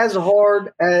hits as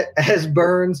hard as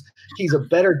Burns. He's a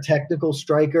better technical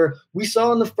striker. We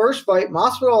saw in the first fight,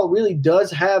 Masvidal really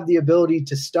does have the ability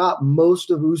to stop most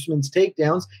of Usman's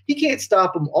takedowns. He can't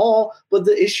stop them all, but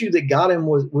the issue that got him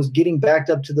was getting backed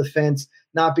up to the fence,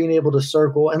 not being able to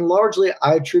circle. And largely,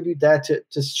 I attribute that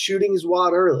to shooting his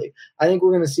wad early. I think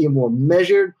we're going to see a more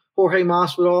measured Jorge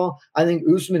Masvidal. I think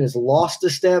Usman has lost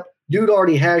a step. Dude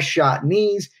already has shot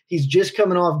knees. He's just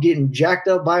coming off getting jacked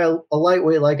up by a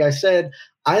lightweight, like I said.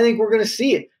 I think we're going to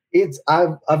see it.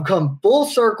 I've come full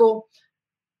circle.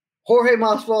 Jorge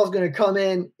Masvidal is going to come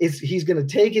in. He's going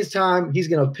to take his time. He's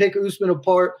going to pick Usman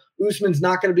apart. Usman's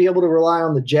not going to be able to rely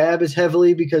on the jab as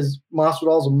heavily because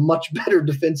Masvidal is a much better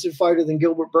defensive fighter than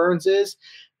Gilbert Burns is.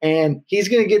 And he's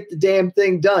going to get the damn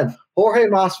thing done. Jorge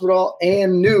Masvidal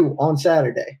and new on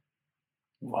Saturday.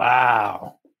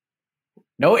 Wow.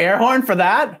 No air horn for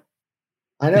that?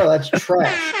 I know, that's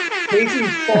trash.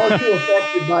 Casey's far too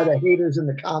affected by the haters in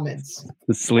the comments.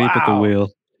 Asleep at the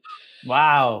wheel.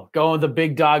 Wow. Going with the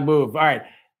big dog move. All right.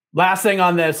 Last thing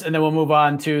on this, and then we'll move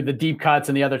on to the deep cuts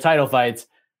and the other title fights.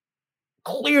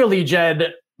 Clearly,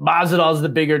 Jed, Masvidal is the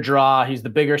bigger draw. He's the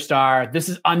bigger star. This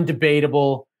is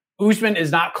undebatable. Usman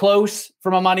is not close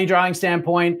from a money drawing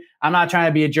standpoint. I'm not trying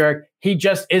to be a jerk. He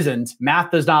just isn't. Math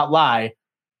does not lie.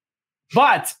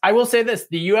 But I will say this,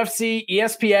 the UFC,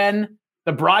 ESPN,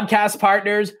 the broadcast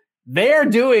partners, they're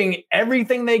doing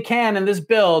everything they can in this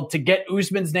build to get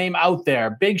Usman's name out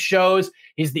there. Big shows.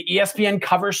 He's the ESPN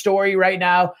cover story right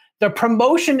now. The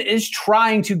promotion is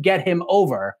trying to get him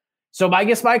over. So I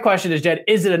guess my question is, Jed,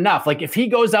 is it enough? Like, if he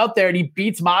goes out there and he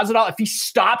beats Masvidal, if he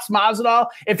stops Masvidal,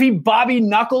 if he Bobby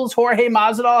Knuckles Jorge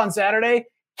Masvidal on Saturday,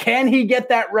 can he get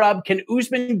that rub? Can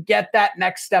Usman get that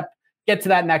next step, get to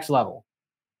that next level?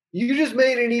 You just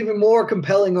made an even more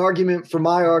compelling argument for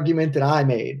my argument that I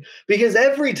made. Because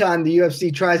every time the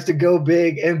UFC tries to go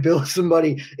big and build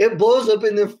somebody, it blows up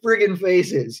in their friggin'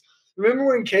 faces. Remember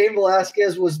when Cain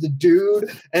Velasquez was the dude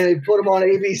and they put him on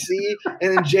ABC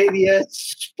and then JDS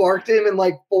sparked him in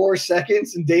like 4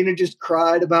 seconds and Dana just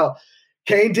cried about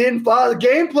Cain didn't follow the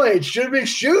gameplay. It should have been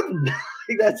shooting.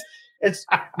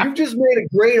 You've just made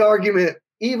a great argument,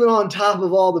 even on top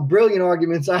of all the brilliant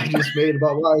arguments I just made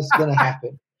about why it's going to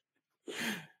happen.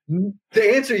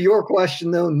 To answer your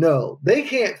question, though, no. They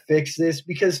can't fix this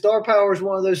because star power is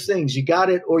one of those things. You got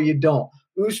it or you don't.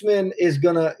 Usman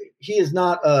he is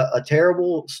not a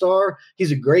terrible star.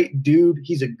 He's a great dude.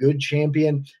 He's a good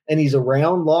champion, and he's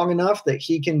around long enough that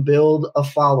he can build a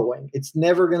following. He's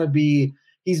never going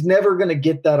to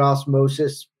get that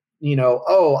osmosis,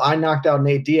 I knocked out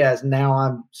Nate Diaz, now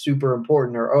I'm super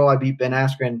important, or, I beat Ben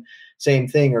Askren, same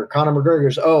thing, or Conor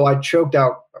McGregor's, I choked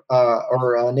out,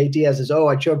 or Nate Diaz's,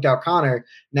 I choked out Conor,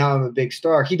 now I'm a big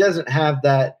star. He doesn't have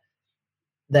that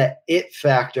it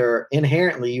factor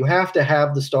inherently. You have to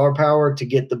have the star power to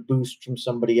get the boost from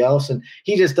somebody else, and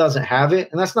he just doesn't have it,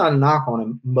 and that's not a knock on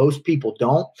him. Most people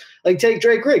don't. Like, take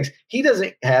Drake Riggs. He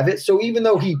doesn't have it, so even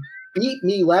though he beat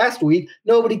me last week,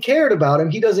 nobody cared about him.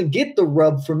 He doesn't get the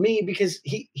rub from me because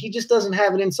he just doesn't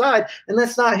have it inside, and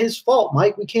that's not his fault,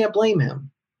 Mike. We can't blame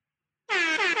him.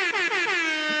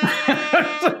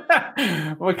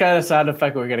 What kind of sound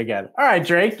effect are we going to get? All right,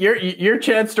 Drake, your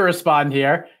chance to respond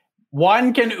here.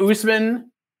 One, can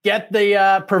Usman get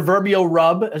the proverbial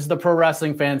rub, as the pro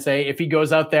wrestling fans say, if he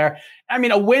goes out there? I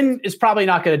mean, a win is probably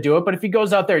not going to do it, but if he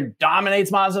goes out there and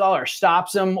dominates Masvidal or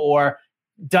stops him or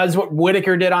does what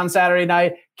Whitaker did on Saturday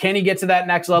night, can he get to that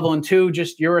next level? And two,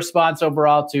 just your response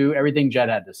overall to everything Jed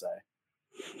had to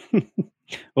say.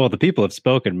 Well, the people have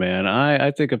spoken, man.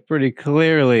 I think I'm pretty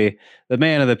clearly the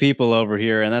man of the people over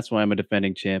here, and that's why I'm a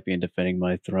defending champion, defending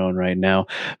my throne right now.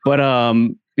 But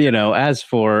as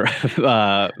for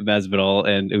Masvidal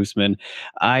and Usman,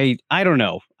 I don't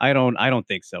know. I don't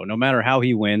think so. No matter how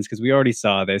he wins, because we already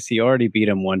saw this. He already beat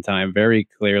him one time very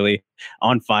clearly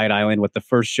on Fight Island with the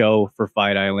first show for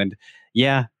Fight Island.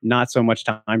 Yeah, not so much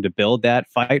time to build that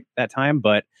fight that time,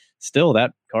 but still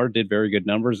that card did very good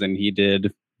numbers and he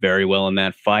did very well in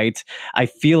that fight. I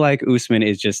feel like Usman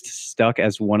is just stuck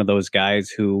as one of those guys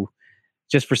who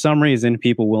just for some reason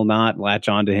people will not latch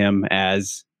onto him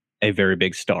as a very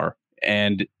big star.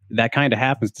 And that kind of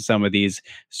happens to some of these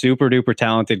super duper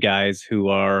talented guys who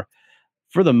are,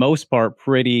 for the most part,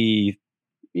 pretty,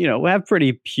 have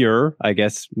pretty pure, I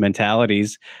guess,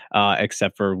 mentalities,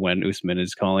 except for when Usman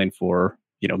is calling for,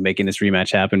 making this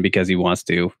rematch happen because he wants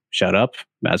to shut up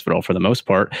Masvidal for the most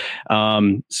part.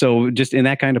 So just in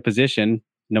that kind of position,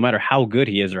 no matter how good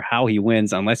he is or how he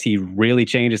wins, unless he really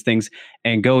changes things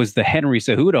and goes the Henry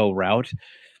Cejudo route,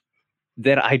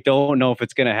 that I don't know if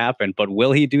it's going to happen. But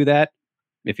will he do that?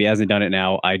 If he hasn't done it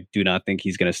now, I do not think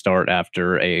he's going to start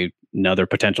after another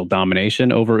potential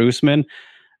domination over Usman,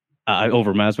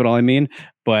 over Masvidal, I mean.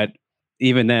 But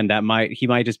even then, he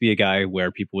might just be a guy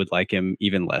where people would like him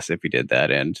even less if he did that.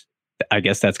 And I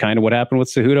guess that's kind of what happened with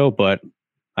Cejudo. But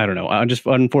I don't know.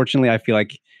 Unfortunately, I feel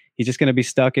like he's just going to be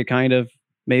stuck at kind of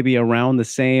maybe floating around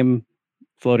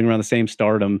the same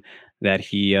stardom that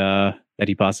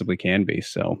he possibly can be.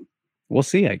 So we'll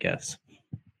see, I guess.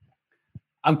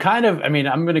 I'm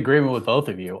in agreement with both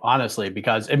of you, honestly,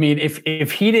 because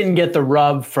if he didn't get the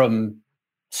rub from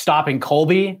stopping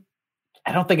Colby,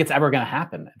 I don't think it's ever going to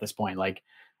happen at this point. Like,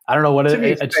 I don't know what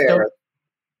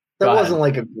that wasn't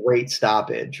like a great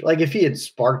stoppage. Like if he had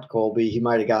sparked Colby, he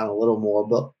might have gotten a little more,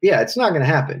 but yeah, it's not going to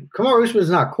happen. Kamaru Usman is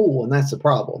not cool. And that's the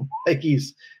problem. Like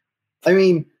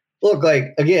look,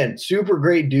 like again, super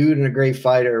great dude and a great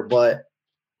fighter, but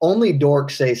only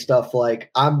dorks say stuff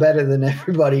like, I'm better than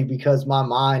everybody because my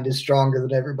mind is stronger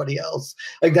than everybody else.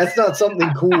 Like, that's not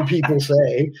something cool people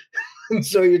say. And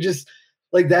so you're just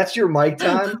like, that's your mic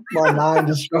time. My mind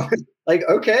is stronger. Like,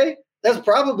 okay, that's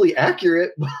probably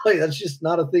accurate, but like, that's just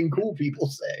not a thing cool people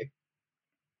say.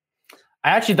 I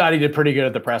actually thought he did pretty good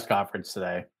at the press conference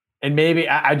today. And maybe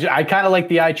I kind of like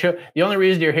the only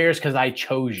reason you're here is because I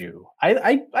chose you.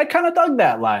 I kind of dug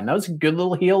that line. That was a good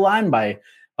little heel line by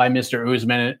Mr.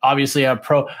 Usman. Obviously a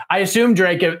pro. I assume,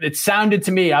 Drake, it sounded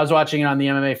to me, I was watching it on the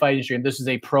MMA fighting stream, this is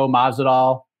a pro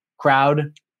Masvidal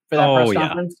crowd for that press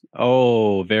conference.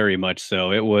 Oh, very much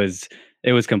so. It was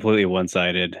completely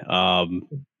one-sided.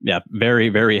 Very,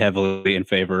 very heavily in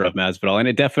favor of Masvidal. And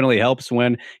it definitely helps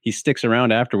when he sticks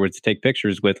around afterwards to take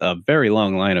pictures with a very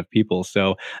long line of people.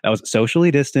 So that was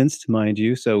socially distanced, mind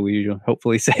you. So we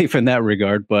hopefully safe in that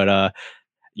regard. But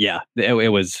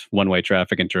it was one-way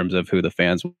traffic in terms of who the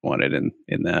fans wanted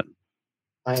in that.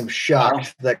 I am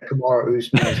shocked that Kamaru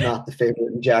Usman is not the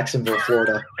favorite in Jacksonville,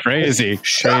 Florida. Crazy,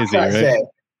 right?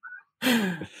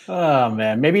 Oh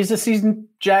man, maybe he's a seasoned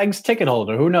Jags ticket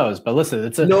holder. Who knows? But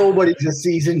listen, nobody's a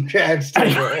seasoned Jags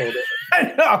ticket holder.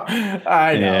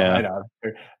 I know.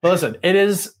 But listen, it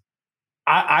is.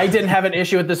 I didn't have an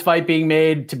issue with this fight being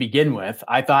made to begin with.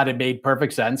 I thought it made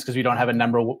perfect sense because we don't have a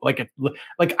number like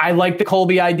I like the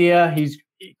Colby idea.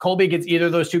 Colby gets either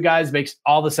of those two guys, makes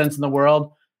all the sense in the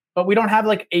world. But we don't have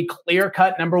like a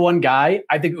clear-cut number one guy.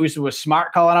 I think Usman was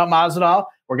smart calling out Masvidal.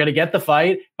 We're going to get the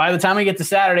fight. By the time we get to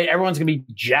Saturday, everyone's going to be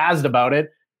jazzed about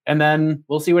it. And then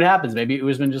we'll see what happens. Maybe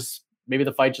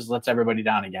the fight just lets everybody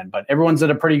down again. But everyone's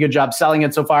done a pretty good job selling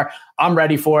it so far. I'm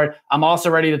ready for it. I'm also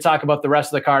ready to talk about the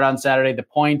rest of the card on Saturday. The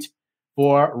point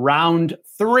for round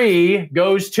 3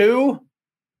 goes to...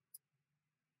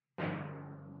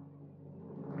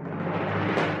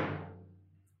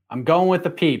 I'm going with the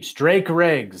peeps. Drake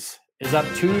Riggs is up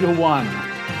 2-1.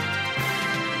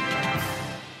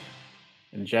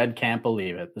 And Jed can't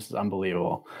believe it. This is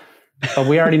unbelievable. But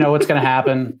we already know what's going to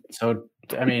happen. So,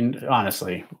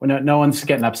 honestly, no one's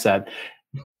getting upset.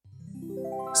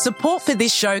 Support for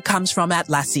this show comes from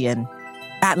Atlassian.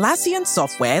 Atlassian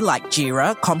software like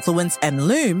Jira, Confluence, and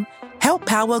Loom help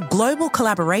power global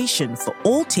collaboration for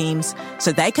all teams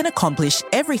so they can accomplish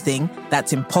everything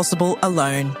that's impossible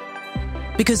alone.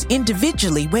 Because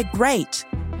individually, we're great,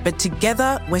 but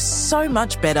together, we're so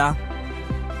much better.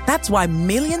 That's why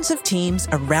millions of teams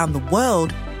around the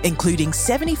world, including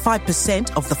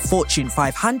 75% of the Fortune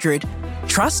 500,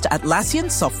 trust Atlassian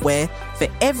software for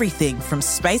everything from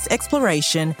space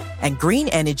exploration and green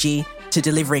energy to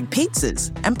delivering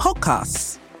pizzas and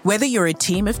podcasts. Whether you're a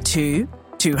team of 2,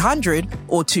 200,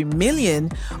 or 2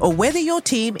 million, or whether your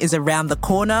team is around the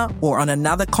corner or on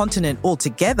another continent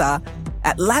altogether,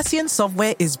 Atlassian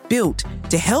software is built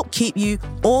to help keep you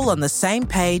all on the same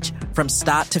page from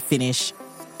start to finish.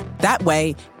 That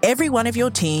way, every one of your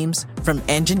teams, from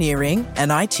engineering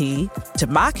and IT to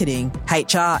marketing,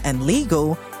 HR, and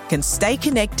legal, can stay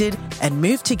connected and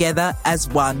move together as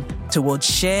one towards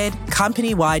shared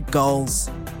company-wide goals.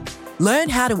 Learn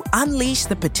how to unleash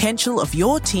the potential of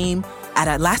your team at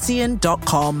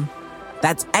Atlassian.com.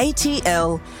 That's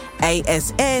ATLASSIAN.com.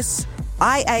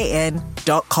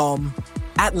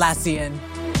 Atlassian.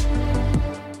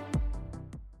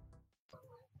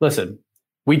 Listen,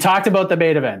 we talked about the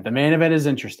main event. The main event is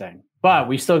interesting, but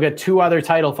we still get two other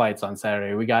title fights on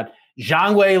Saturday. We got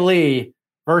Zhang Weili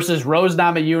versus Rose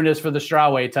Namajunas for the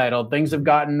strawweight title. Things have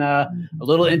gotten a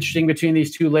little interesting between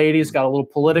these two ladies. Got a little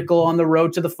political on the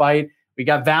road to the fight. We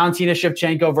got Valentina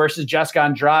Shevchenko versus Jessica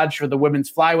Andrade for the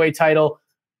women's flyweight title.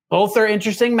 Both are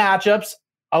interesting matchups.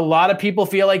 A lot of people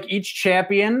feel like each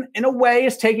champion, in a way,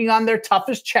 is taking on their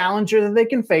toughest challenger that they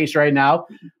can face right now.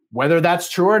 Whether that's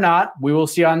true or not, we will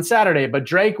see on Saturday. But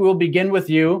Drake, we'll begin with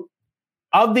you.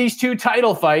 Of these two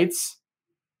title fights,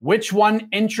 which one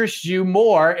interests you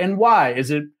more and why?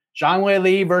 Is it Zhang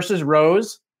Weili versus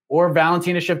Rose or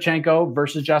Valentina Shevchenko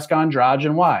versus Jessica Andrade,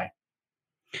 and why?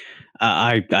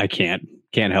 I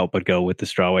can't help but go with the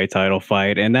strawweight title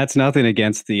fight. And that's nothing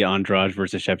against the Andrade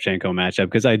versus Shevchenko matchup,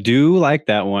 because I do like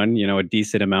that one, a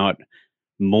decent amount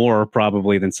more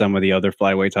probably than some of the other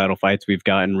flyweight title fights we've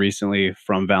gotten recently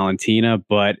from Valentina.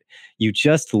 But you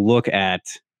just look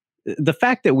at the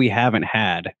fact that we haven't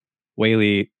had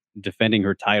Weili defending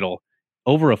her title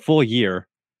over a full year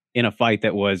in a fight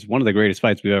that was one of the greatest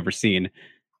fights we've ever seen.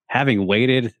 Having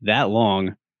waited that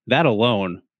long, that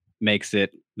alone makes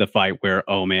it the fight where,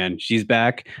 oh man, she's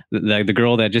back. The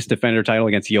girl that just defended her title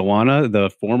against Joanna, the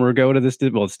former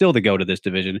still the go to this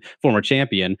division, former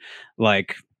champion,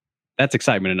 like that's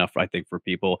excitement enough, I think, for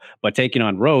people. But taking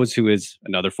on Rose, who is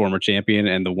another former champion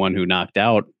and the one who knocked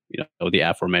out, the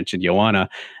aforementioned Joanna,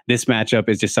 this matchup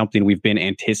is just something we've been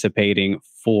anticipating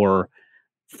for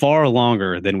far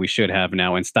longer than we should have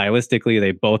now. And stylistically,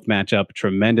 they both match up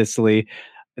tremendously.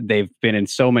 They've been in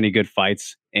so many good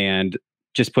fights, and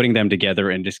just putting them together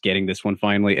and just getting this one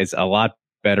finally is a lot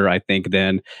better, I think,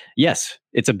 than, yes,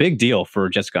 it's a big deal for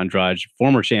Jessica Andrade,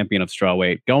 former champion of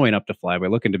strawweight, going up to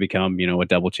flyweight, looking to become, a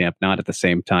double champ, not at the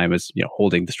same time as,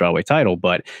 holding the strawweight title.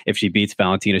 But if she beats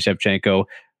Valentina Shevchenko,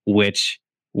 which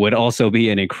would also be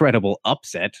an incredible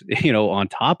upset, on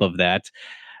top of that,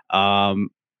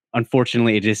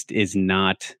 unfortunately, it just is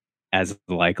not as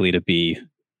likely to be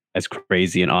as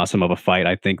crazy and awesome of a fight.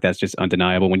 I think that's just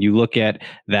undeniable. When you look at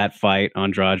that fight,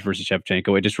 Andrade versus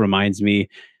Shevchenko, it just reminds me,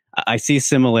 I see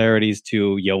similarities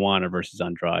to Joanna versus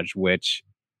Andrade, which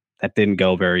that didn't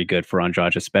go very good for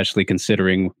Andrade, especially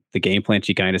considering the game plan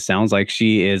she kind of sounds like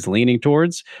she is leaning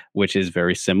towards, which is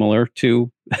very similar to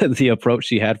the approach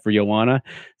she had for Joanna.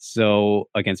 So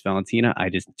against Valentina, I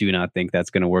just do not think that's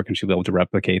going to work, and she'll be able to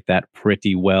replicate that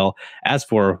pretty well. As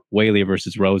for Weili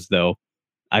versus Rose, though,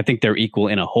 I think they're equal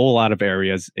in a whole lot of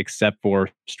areas, except for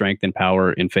strength and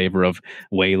power in favor of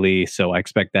Weili. So I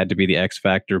expect that to be the X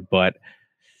factor. But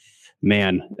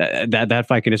man, that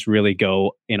fight can just really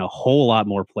go in a whole lot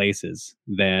more places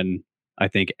than I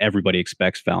think everybody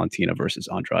expects Valentina versus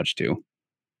Andrade to.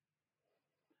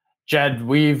 Jed,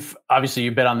 you've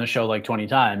been on the show like 20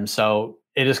 times, so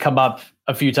it has come up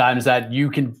a few times that you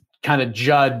can kind of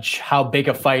judge how big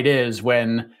a fight is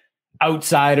when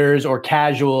outsiders or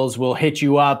casuals will hit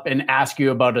you up and ask you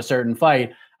about a certain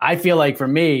fight. I feel like for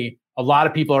me, a lot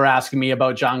of people are asking me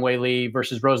about Zhang Weili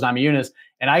versus Rose Namajunas,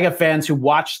 and I got fans who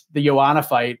watched the Joanna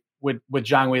fight with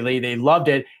Zhang Weili. They loved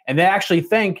it, and they actually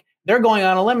think they're going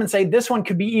on a limb and say this one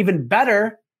could be even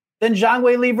better than Zhang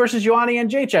Weili versus Joanna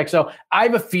Jędrzejczyk. So I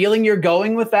have a feeling you're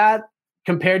going with that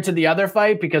compared to the other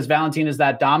fight because Valentina is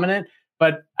that dominant.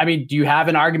 But I mean, do you have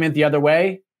an argument the other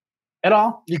way at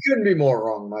all? You couldn't be more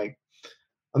wrong, Mike.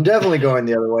 I'm definitely going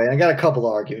the other way. I got a couple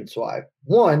of arguments why.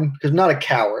 One, because I'm not a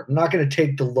coward. I'm not going to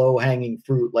take the low-hanging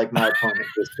fruit like my opponent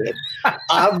just did.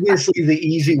 Obviously, the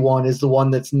easy one is the one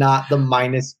that's not the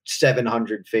minus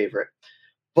 700 favorite.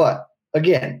 But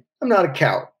again, I'm not a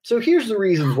coward. So here's the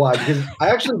reasons why, because I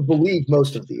actually believe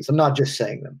most of these. I'm not just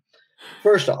saying them.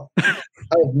 First off, I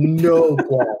have no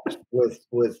qualms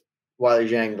with Weili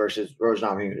Zhang versus Rose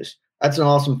Namajunas. That's an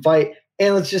awesome fight.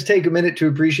 And let's just take a minute to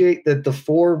appreciate that the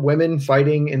 4 women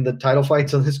fighting in the title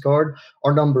fights on this card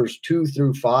are numbers 2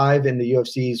 through 5 in the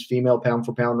UFC's female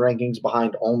pound-for-pound rankings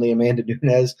behind only Amanda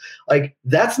Nunes. Like,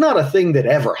 that's not a thing that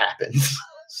ever happens.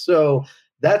 So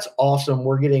that's awesome.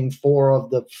 We're getting 4 of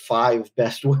the 5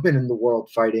 best women in the world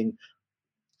fighting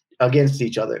against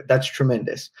each other. That's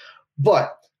tremendous.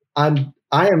 But I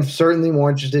am certainly more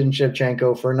interested in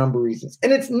Shevchenko for a number of reasons.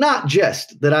 And it's not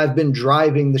just that I've been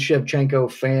driving the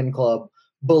Shevchenko fan club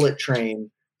bullet train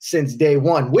since day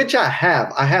one, which I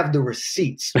have. I have the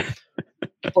receipts.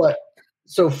 But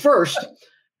so first,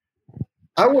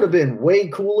 I would have been way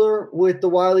cooler with the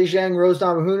Weili Zhang Rose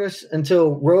Namajunas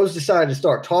until Rose decided to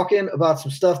start talking about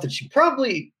some stuff that she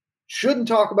probably shouldn't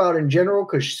talk about in general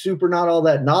because she's super not all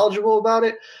that knowledgeable about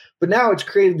it. But now it's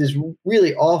created this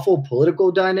really awful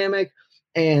political dynamic.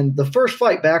 And the first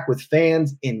fight back with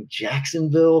fans in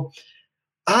Jacksonville,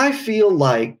 I feel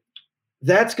like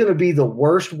that's going to be the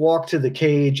worst walk to the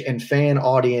cage and fan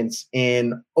audience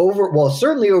in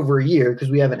certainly over a year because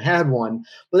we haven't had one.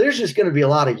 But there's just going to be a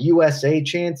lot of USA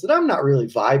chants that I'm not really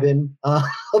vibing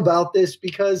about this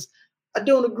because I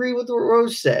don't agree with what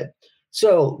Rose said.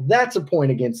 So that's a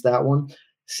point against that one.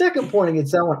 Second point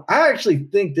against that one, I actually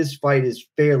think this fight is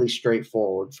fairly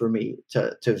straightforward for me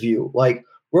to view. Like,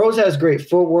 Rose has great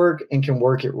footwork and can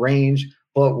work at range,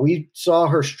 but we saw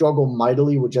her struggle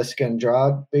mightily with Jessica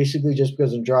Andrade, basically just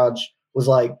because Andrade was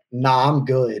like, nah, I'm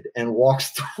good, and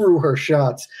walks through her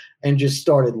shots and just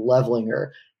started leveling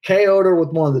her. KO'd her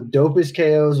with one of the dopest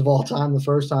KOs of all time the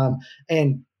first time,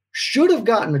 and should have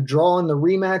gotten a draw in the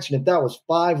rematch. And if that was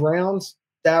 5 rounds,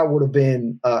 that would have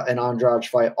been an Andrade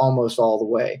fight almost all the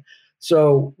way.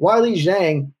 So Weili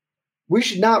Zhang, we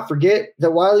should not forget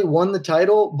that Weili won the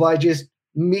title by just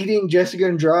meeting Jessica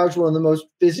Andrade, one of the most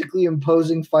physically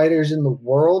imposing fighters in the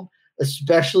world,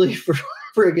 especially for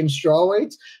friggin'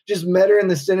 strawweights. Just met her in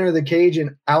the center of the cage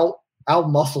and out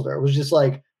muscled her. It was just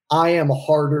like, I am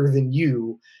harder than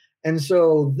you. And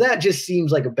so that just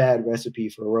seems like a bad recipe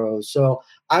for Rose. So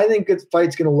I think the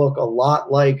fight's going to look a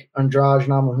lot like Andrade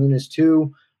Namajunas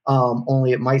too,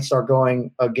 only it might start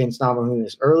going against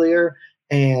Namajunas earlier.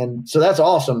 And so that's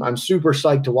awesome. I'm super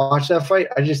psyched to watch that fight.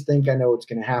 I just think I know what's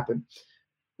going to happen.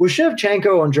 With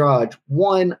Shevchenko Andrade,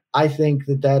 one, I think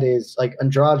that is like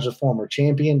Andrade's a former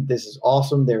champion. This is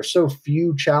awesome. There are so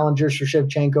few challengers for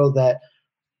Shevchenko that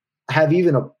have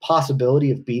even a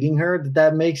possibility of beating her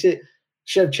that makes it.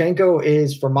 Shevchenko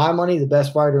is, for my money, the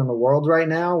best fighter in the world right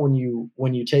now. When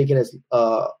you take it as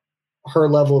her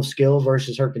level of skill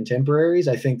versus her contemporaries,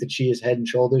 I think that she is head and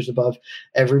shoulders above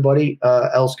everybody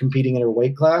else competing in her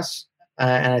weight class.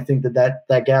 And I think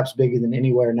that gap's bigger than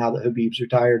anywhere now that Khabib's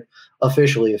retired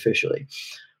officially.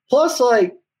 Plus,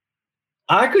 like,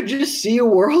 I could just see a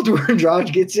world where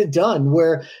Andrade gets it done,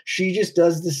 where she just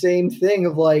does the same thing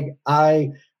of like, I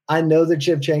know that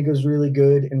Shevchenko's really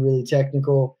good and really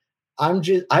technical. I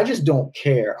just don't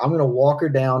care. I'm going to walk her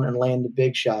down and land the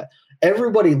big shot.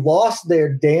 Everybody lost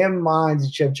their damn minds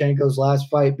at Shevchenko's last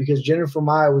fight because Jennifer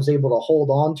Maia was able to hold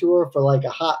on to her for like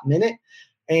a hot minute.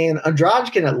 And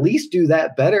Andrade can at least do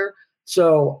that better.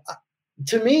 So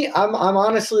to me, I'm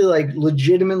honestly like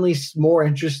legitimately more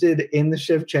interested in the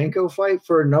Shevchenko fight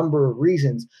for a number of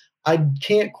reasons. I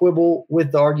can't quibble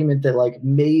with the argument that like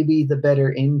maybe the better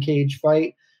in-cage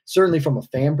fight, certainly from a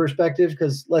fan perspective,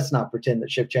 because let's not pretend that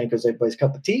Shevchenko's everybody's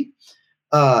cup of tea.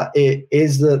 It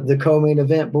is the co-main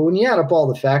event. But when you add up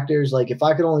all the factors, like if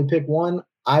I could only pick one,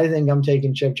 I think I'm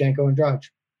taking Shevchenko Andrade.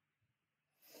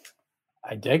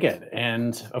 I dig it.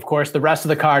 And of course, the rest of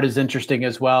the card is interesting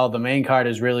as well. The main card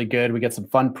is really good. We get some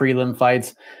fun prelim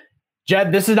fights.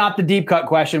 Jed, this is not the deep cut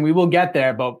question. We will get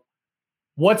there, but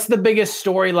what's the biggest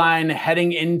storyline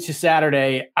heading into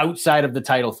Saturday outside of the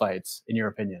title fights, in your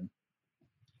opinion?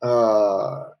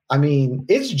 I mean,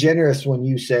 it's generous when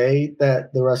you say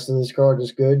that the rest of this card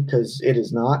is good because it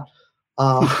is not.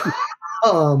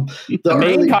 The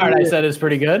main card I said is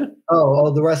pretty good.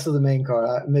 Oh, the rest of the main card.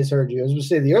 I misheard you. I was going to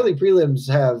say the early prelims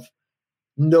have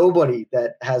nobody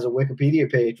that has a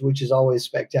Wikipedia page, which is always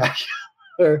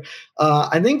spectacular.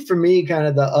 I think for me, kind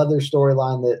of the other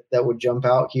storyline that would jump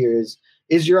out here is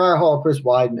Uriah Hall, Chris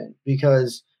Weidman,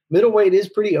 because middleweight is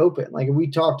pretty open. Like we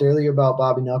talked earlier about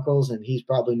Bobby Knuckles, and he's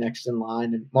probably next in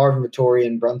line, and Marvin Vettori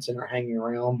and Brunson are hanging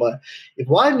around. But if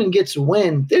Weidman gets a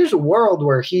win, there's a world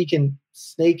where he can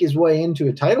snake his way into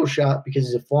a title shot because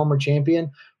he's a former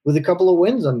champion with a couple of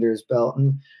wins under his belt.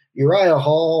 And Uriah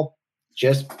Hall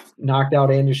just knocked out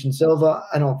Anderson Silva.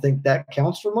 I don't think that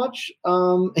counts for much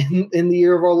in the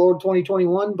year of our Lord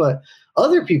 2021, but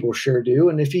other people sure do.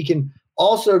 And if he can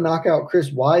also knock out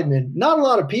Chris Weidman, not a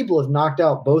lot of people have knocked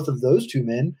out both of those two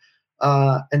men.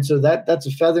 And so that's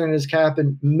a feather in his cap.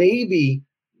 And maybe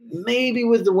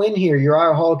with the win here,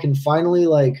 Uriah Hall can finally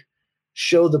like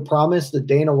show the promise that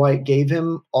Dana White gave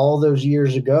him all those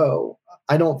years ago.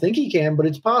 I don't think he can, but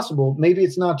it's possible. Maybe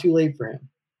it's not too late for him.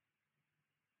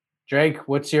 Drake,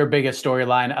 what's your biggest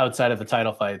storyline outside of the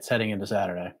title fights heading into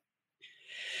Saturday?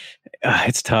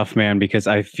 It's tough, man, because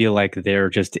I feel like there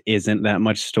just isn't that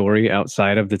much story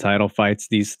outside of the title fights.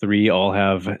 These three all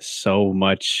have so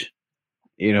much,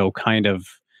 kind of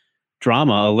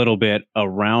drama a little bit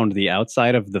around the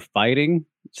outside of the fighting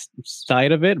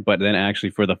side of it, but then actually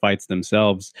for the fights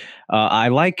themselves, I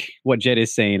like what Jed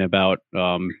is saying about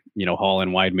Hall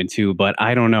and Weidman too, but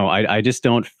I don't know. I just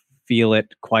don't feel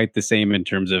it quite the same in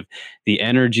terms of the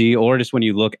energy, or just when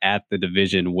you look at the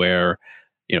division where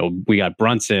we got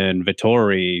Brunson,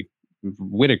 Vettori,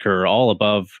 Whitaker all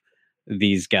above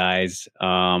these guys.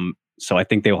 So I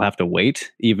think they will have to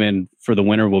wait. Even for the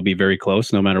winner will be very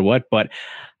close no matter what. But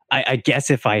I guess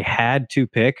if I had to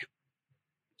pick,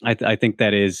 I think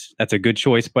that's a good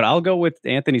choice. But I'll go with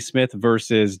Anthony Smith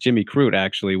versus Jimmy Crute,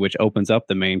 actually, which opens up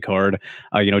the main card.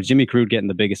 Jimmy Crute getting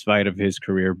the biggest fight of his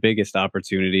career, biggest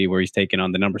opportunity, where he's taking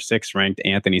on the number 6 ranked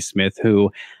Anthony Smith,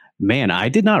 who, man, I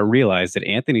did not realize that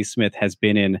Anthony Smith has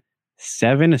been in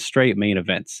 7 straight main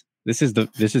events. This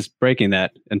is breaking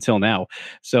that until now.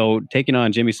 So taking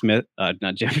on Jimmy Crute,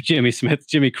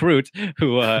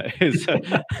 who is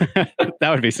that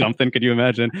would be something. Could you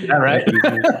imagine? Yeah, right.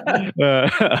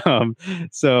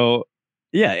 So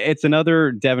yeah, it's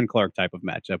another Devin Clark type of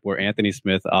matchup where Anthony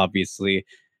Smith, obviously,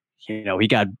 he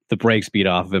got the brakes beat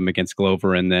off of him against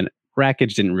Glover, and then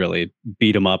Rakic didn't really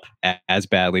beat him up as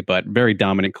badly, but very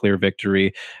dominant, clear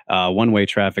victory. One-way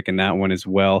traffic in that one as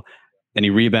well. Then he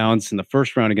rebounds in the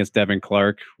first round against Devin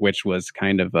Clark, which was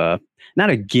kind of not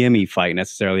a gimme fight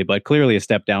necessarily, but clearly a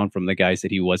step down from the guys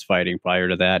that he was fighting prior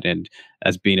to that. And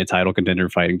as being a title contender,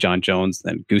 fighting John Jones,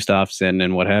 then Gustafsson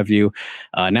and what have you.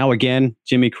 Now again,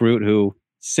 Jimmy Crute, who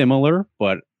similar,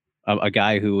 but a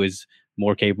guy who is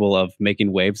more capable of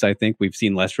making waves. I think we've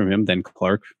seen less from him than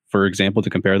Clark, for example, to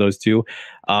compare those two.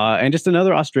 And just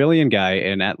another Australian guy.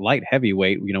 And at light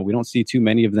heavyweight, we don't see too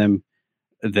many of them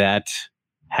that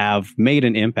have made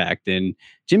an impact. And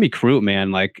Jimmy Crute,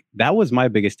 man, like that was my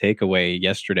biggest takeaway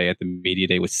yesterday at the media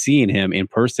day, was seeing him in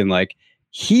person. Like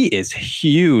he is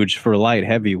huge for light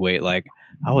heavyweight. Like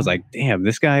I was like, damn,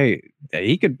 this guy,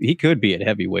 he could be at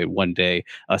heavyweight one day.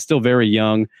 Still very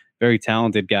young, very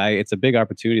talented guy. It's a big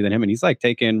opportunity than him. And he's like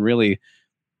taking really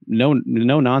no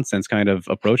nonsense kind of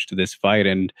approach to this fight,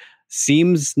 and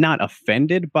seems not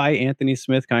offended by Anthony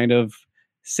Smith kind of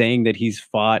saying that he's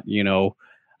fought,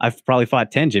 I've probably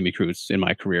fought 10 Jimmy Crutes in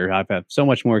my career. I've had so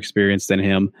much more experience than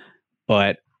him,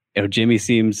 but Jimmy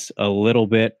seems a little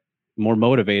bit more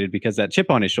motivated because that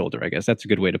chip on his shoulder, I guess that's a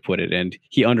good way to put it. And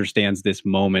he understands this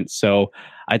moment. So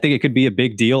I think it could be a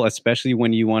big deal, especially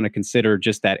when you want to consider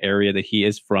just that area that he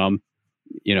is from,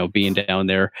 being down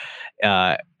there.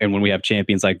 And when we have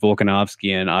champions like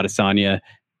Volkanovski and Adesanya,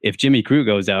 if Jimmy Crute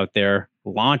goes out there,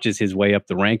 launches his way up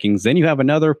the rankings, then you have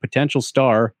another potential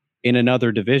star in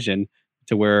another division,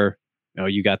 to where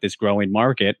you got this growing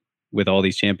market with all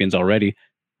these champions already.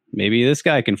 Maybe this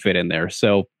guy can fit in there.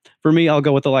 So for me, I'll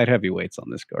go with the light heavyweights on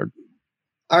this card.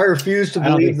 I refuse to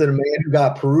believe that a man who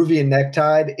got Peruvian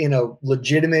necktied in a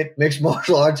legitimate mixed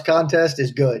martial arts contest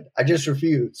is good. I just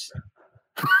refuse.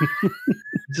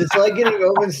 It's like getting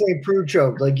Owen St. Preux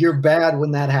choked. Like you're bad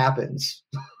when that happens.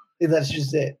 That's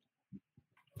just it.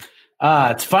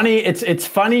 It's funny. It's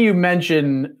funny you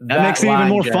mention that makes it even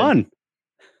more fun.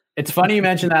 It's funny you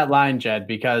mentioned that line, Jed,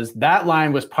 because that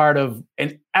line was part of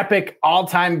an epic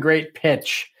all-time great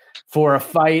pitch for a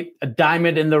fight, a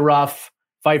diamond in the rough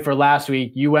fight for last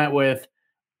week. You went with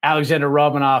Alexander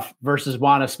Romanov versus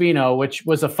Juan Espino, which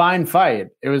was a fine fight.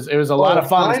 It was a lot of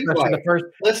fun, especially fight. The first.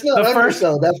 Let's not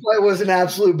undersell. That fight was an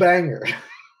absolute banger.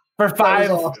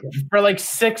 For like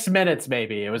 6 minutes,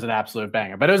 maybe it was an absolute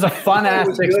banger, but it was a fun ass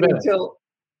 6 minutes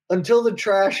until the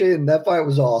trash in. That fight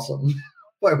was awesome.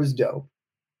 Fight was dope.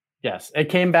 Yes, it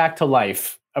came back to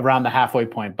life around the halfway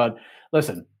point. But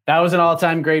listen, that was an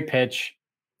all-time great pitch.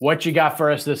 What you got for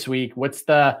us this week? What's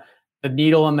the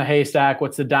needle in the haystack?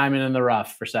 What's the diamond in the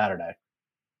rough for Saturday?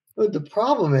 But the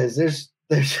problem is there's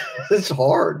it's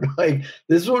hard. Like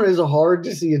this one is hard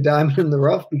to see a diamond in the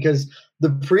rough because the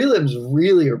prelims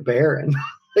really are barren.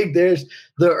 Like there's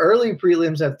the early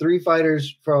prelims have 3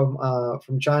 fighters from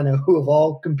China who have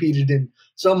all competed in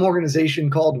some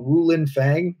organization called Wulin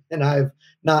Fang, and I've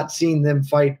not seen them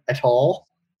fight at all.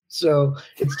 So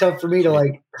it's tough for me to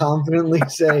like confidently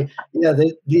say, yeah,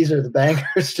 these are the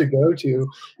bangers to go to.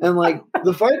 And like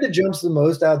the fight that jumps the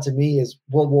most out to me is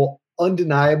what will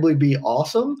undeniably be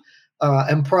awesome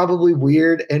and probably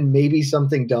weird, and maybe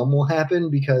something dumb will happen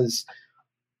because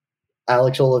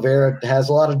Alex Oliveira has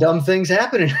a lot of dumb things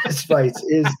happen in his fights.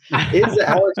 Is the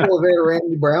Alex Oliveira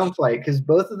Randy Brown fight, because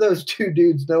both of those two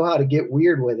dudes know how to get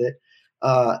weird with it.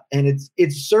 And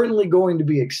it's certainly going to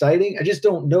be exciting. I just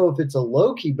don't know if it's a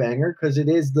low-key banger because it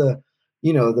is the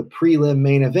the prelim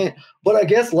main event. But I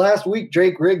guess last week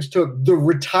Drake Riggs took the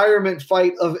retirement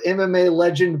fight of MMA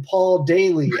legend Paul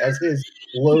Daly as his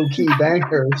low-key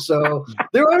banger. So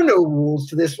there are no rules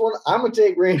to this one. I'm going to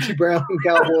take Randy Brown and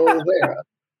Cowboy Oliveira.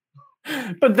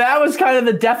 But that was kind of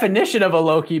the definition of a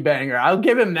low-key banger. I'll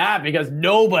give him that because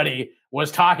nobody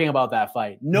was talking about that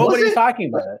fight. Nobody's talking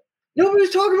about it.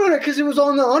 Nobody's talking about it because it was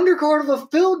on the undercard of a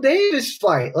Phil Davis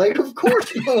fight. Like, of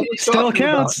course, no one was still talking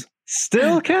counts. About it.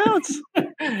 Still counts.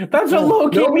 That's what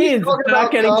low-key means. It's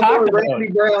not getting talked about. Randy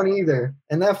Brown either,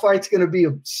 and that fight's going to be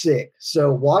sick.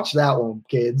 So watch that one,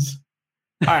 kids.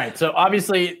 All right. So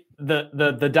obviously,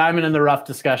 the diamond in the rough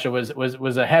discussion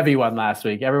was a heavy one last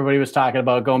week. Everybody was talking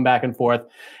about going back and forth.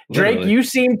 Drake, Literally. You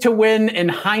seem to win in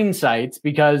hindsight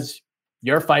because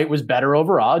your fight was better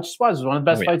overall. It just was. It was one of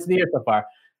the best fights of the year so far.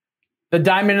 The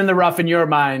diamond in the rough in your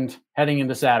mind heading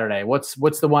into Saturday. What's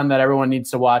the one that everyone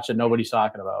needs to watch that nobody's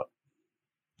talking about?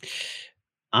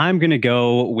 I'm going to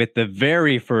go with the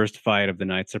very first fight of the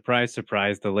night. Surprise,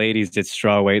 surprise. The ladies did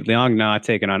strawweight. Liang Na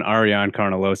taking on Ariane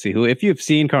Carnelossi, who, if you've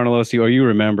seen Carnelossi or you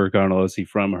remember Carnelossi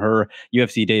from her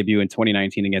UFC debut in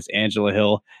 2019 against Angela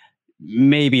Hill,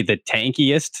 maybe the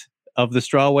tankiest of the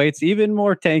strawweights, even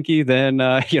more tanky than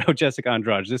Jessica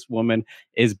Andrade. This woman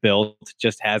is built,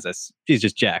 she's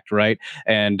just jacked, right?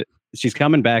 And she's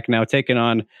coming back now,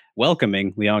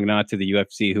 welcoming Liang Na to the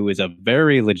UFC, who is a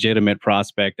very legitimate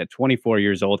prospect at 24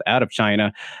 years old, out of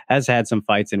China, has had some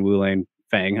fights in Wulin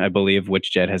Fang, I believe,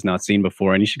 which Jed has not seen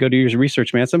before. And you should go do your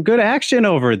research, man. Some good action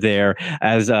over there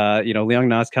as, Liang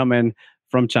Na's coming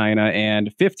from China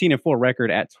and 15-4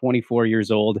 record at 24 years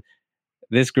old.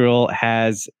 This girl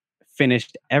has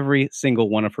finished every single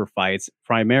one of her fights,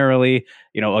 primarily,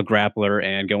 a grappler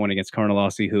and going against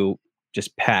Carnelossi, who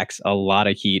just packs a lot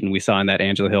of heat. And we saw in that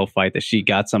Angela Hill fight that she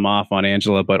got some off on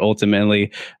Angela, but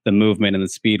ultimately the movement and the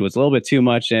speed was a little bit too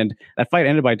much. And that fight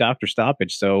ended by doctor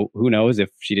stoppage. So who knows if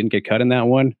she didn't get cut in that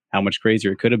one, how much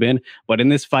crazier it could have been. But in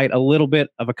this fight, a little bit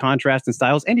of a contrast in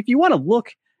styles. And if you want to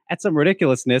look at some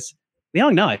ridiculousness,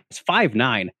 Liang Na is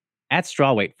 5'9" at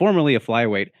strawweight, formerly a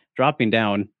flyweight, dropping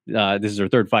down. This is her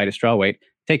third fight at strawweight,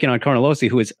 taking on Carnelossi,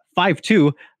 who is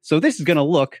 5'2". So this is going to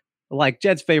look like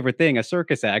Jed's favorite thing, a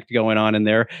circus act going on in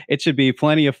there. It should be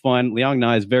plenty of fun. Liang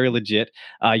Na is very legit.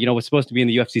 Was supposed to be in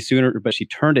the UFC sooner, but she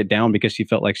turned it down because she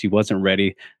felt like she wasn't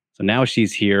ready. So now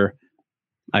she's here.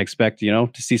 I expect, to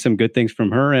see some good things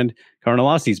from her, and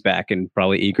Carnelossi's back and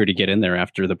probably eager to get in there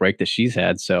after the break that she's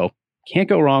had. So can't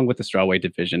go wrong with the strawweight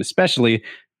division, especially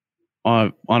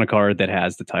on a card that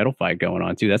has the title fight going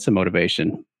on too. That's a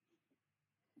motivation.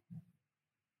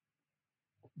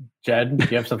 Jed, do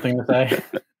you have something to say?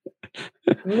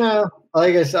 No,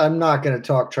 like I said, I'm not going to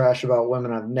talk trash about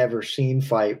women I've never seen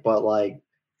fight, but I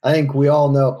think we all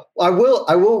know. I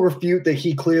will refute that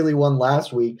he clearly won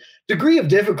last week. Degree of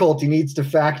difficulty needs to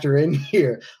factor in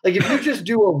here. Like if you just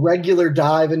do a regular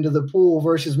dive into the pool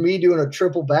versus me doing a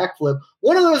triple backflip,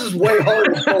 one of those is way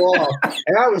harder to pull off.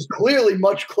 And I was clearly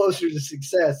much closer to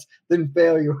success than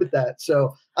failure with that.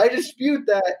 So I dispute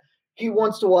that. He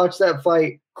wants to watch that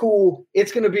fight. Cool.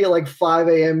 It's going to be at 5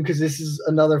 a.m. because this is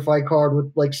another fight card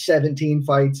with 17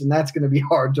 fights, and that's going to be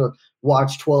hard to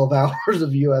watch 12 hours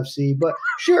of UFC. But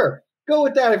sure, go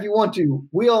with that if you want to.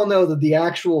 We all know that the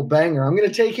actual banger, I'm going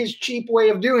to take his cheap way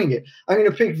of doing it. I'm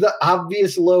going to pick the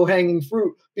obvious low-hanging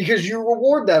fruit because you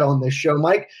reward that on this show,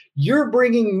 Mike. You're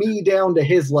bringing me down to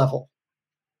his level.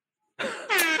 All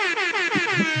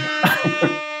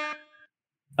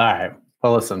right.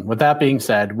 Well, listen, with that being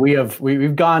said,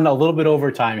 we've gone a little bit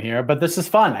over time here, but this is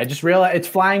fun. I just realized it's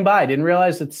flying by. I didn't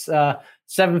realize it's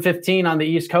 7:15 on the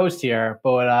East Coast here.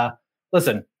 But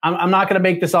listen, I'm not going to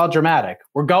make this all dramatic.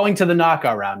 We're going to the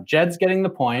knockout round. Jed's getting the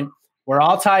point. We're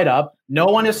all tied up. No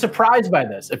one is surprised by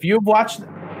this. If you've watched,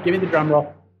 give me the drum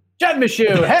roll. Jed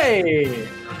Meshew, hey!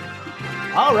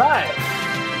 All right.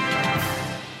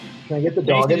 Can I get the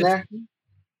dog in there?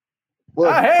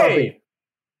 Look, hey! Puppy.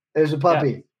 There's a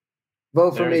puppy. Yeah.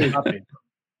 Vote for me.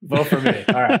 Vote for me.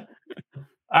 All right.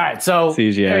 All right. So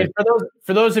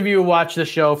for those of you who watched the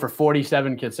show for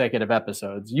 47 consecutive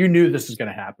episodes, you knew this was going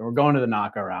to happen. We're going to the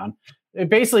knockout round. It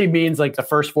basically means the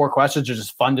first 4 questions are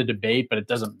just fun to debate, but it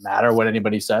doesn't matter what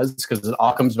anybody says because it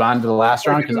all comes down to the last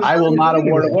round because I will not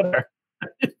award a winner.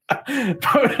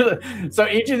 So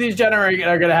each of these gentlemen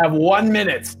are going to have 1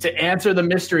 minute to answer the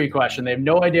mystery question. They have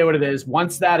no idea what it is.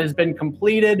 Once that has been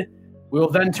completed, we will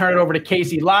then turn it over to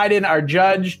Casey Leiden, our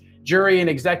judge, jury, and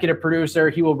executive producer.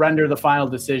 He will render the final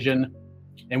decision.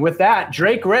 And with that,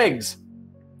 Drake Riggs,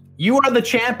 you are the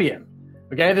champion.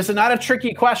 Okay, this is not a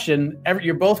tricky question.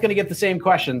 You're both going to get the same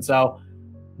question. So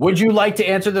would you like to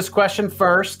answer this question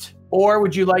first? Or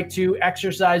would you like to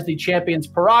exercise the champion's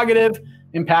prerogative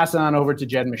and pass it on over to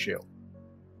Jed Meshew?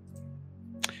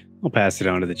 I'll pass it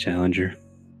on to the challenger.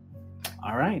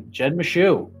 All right, Jed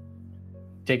Meshew,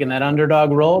 taking that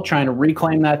underdog role, trying to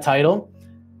reclaim that title.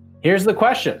 Here's the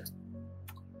question.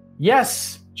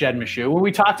 Yes, Jed Meshew, when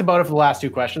we talked about it for the last two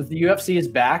questions, the UFC is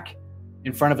back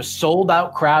in front of a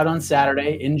sold-out crowd on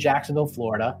Saturday in Jacksonville,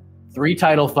 Florida. 3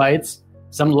 title fights,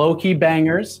 some low-key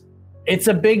bangers. It's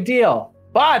a big deal.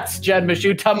 But, Jed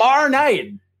Meshew, tomorrow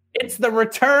night, it's the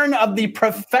return of the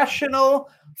Professional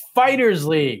Fighters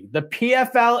League. The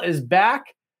PFL is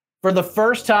back for the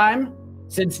first time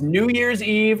since New Year's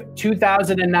Eve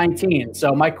 2019.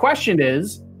 So my question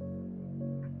is,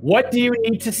 what do you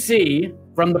need to see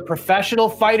from the Professional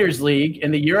Fighters League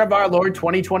in the year of our Lord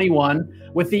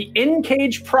 2021 with the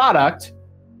in-cage product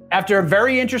after a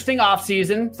very interesting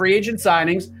offseason, free agent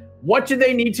signings? What do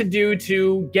they need to do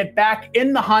to get back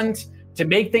in the hunt to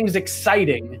make things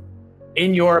exciting,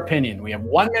 in your opinion? We have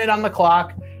 1 minute on the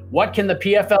clock. What can the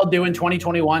PFL do in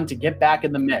 2021 to get back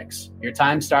in the mix? Your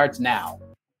time starts now.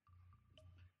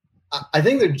 I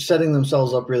think they're setting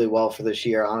themselves up really well for this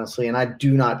year, honestly, and I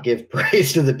do not give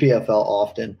praise to the PFL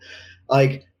often.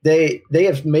 Like, they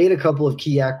have made a couple of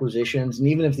key acquisitions, and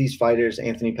even if these fighters,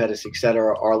 Anthony Pettis, et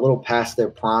cetera, are a little past their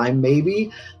prime,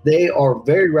 maybe, they are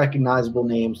very recognizable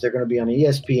names. They're going to be on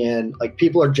ESPN. Like,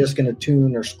 people are just going to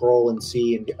tune or scroll and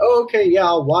see and go, oh, okay, yeah,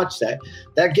 I'll watch that.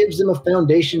 That gives them a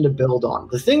foundation to build on.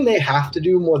 The thing they have to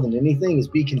do more than anything is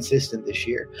be consistent this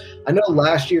year. I know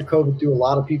last year COVID threw a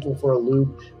lot of people for a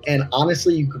loop, and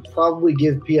honestly, you could probably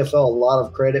give PFL a lot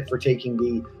of credit for taking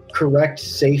the correct,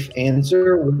 safe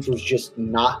answer, which was just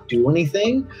not do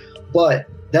anything. But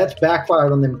that's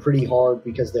backfired on them pretty hard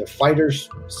because their fighters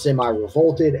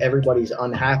semi-revolted, everybody's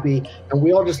unhappy, and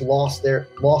we all just lost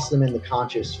them in the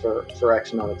conscious for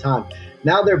X amount of time.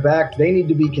 Now they're back. They need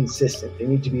to be consistent. They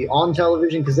need to be on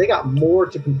television because they got more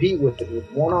to compete with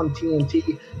one on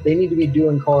TNT. They need to be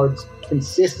doing cards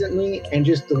consistently and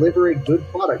just deliver a good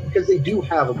product because they do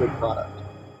have a good product.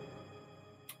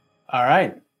 All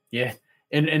right. Yeah.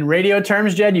 In radio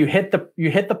terms, Jed, you hit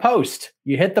the post.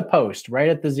 You hit the post right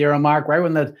at the 0 mark, right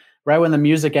when the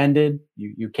music ended.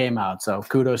 You came out. So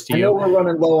kudos to you. I know we're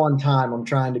running low on time. I'm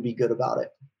trying to be good about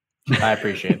it. I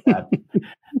appreciate that.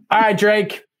 All right,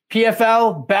 Drake.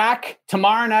 PFL back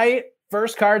tomorrow night.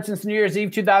 First card since New Year's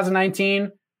Eve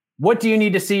 2019. What do you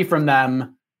need to see from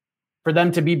them for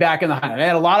them to be back in the hunt? They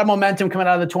had a lot of momentum coming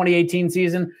out of the 2018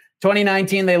 season.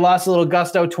 2019, they lost a little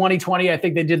gusto. 2020, I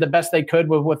think they did the best they could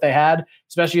with what they had,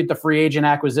 especially at the free agent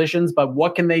acquisitions. But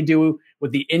what can they do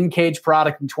with the in-cage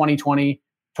product in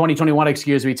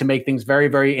 2021, to make things very,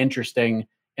 very interesting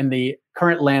in the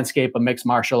current landscape of mixed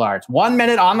martial arts? 1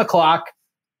 minute on the clock.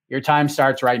 Your time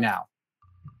starts right now.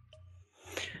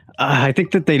 I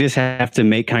think that they just have to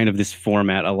make kind of this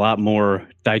format a lot more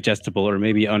digestible or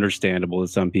maybe understandable to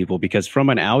some people, because from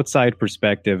an outside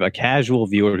perspective, a casual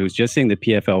viewer who's just seeing the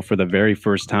PFL for the very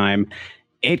first time,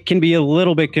 it can be a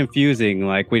little bit confusing.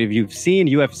 Like, if you've seen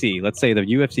UFC, let's say the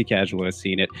UFC casual has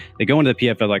seen it, they go into the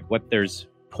PFL like, what, there's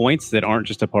points that aren't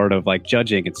just a part of like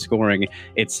judging and scoring.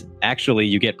 It's actually,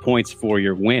 you get points for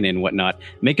your win and whatnot.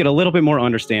 Make it a little bit more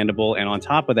understandable. And on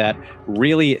top of that,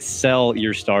 really sell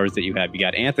your stars that you have. You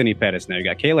got Anthony Pettis now, you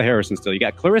got Kayla Harrison still, you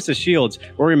got Clarissa Shields,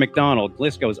 Rory McDonald,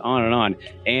 list goes on.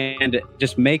 And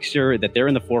just make sure that they're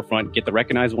in the forefront, get the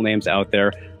recognizable names out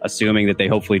there, assuming that they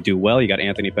hopefully do well. You got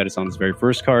Anthony Pettis on this very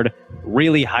first card.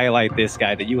 Really highlight this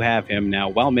guy that you have him now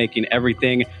while making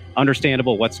everything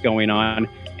understandable what's going on.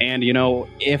 And, you know,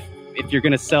 if you're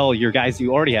going to sell your guys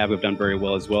you already have done very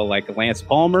well as well, like Lance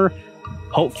Palmer,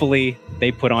 hopefully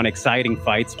they put on exciting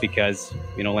fights because,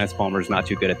 you know, Lance Palmer is not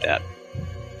too good at that.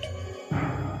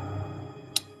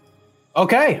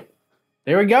 Okay,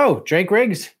 there we go. Drake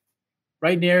Riggs,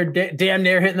 right near, damn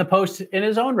near hitting the post in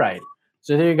his own right.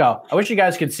 So there you go. I wish you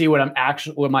guys could see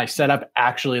what my setup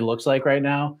actually looks like right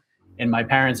now in my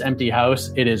parents' empty house.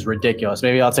 It is ridiculous.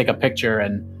 Maybe I'll take a picture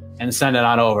and send it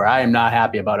on over. I am not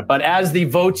happy about it. But as the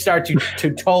votes start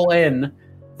to toll in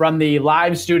from the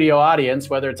live studio audience,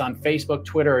 whether it's on Facebook,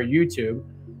 Twitter, or YouTube,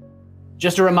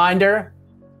 just a reminder,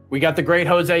 we got the great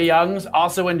Jose Youngs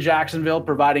also in Jacksonville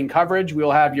providing coverage. We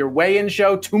will have your weigh-in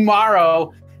show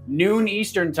tomorrow, noon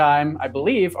Eastern time, I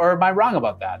believe. Or am I wrong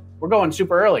about that? We're going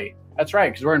super early. That's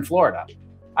right, because we're in Florida.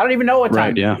 I don't even know what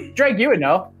time. Right, yeah. Drake, you would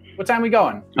know. What time are we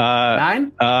going?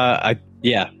 9?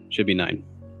 Yeah, should be 9.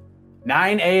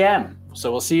 9 a.m.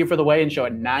 So we'll see you for the weigh-in show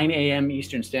at 9 a.m.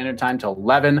 Eastern Standard Time till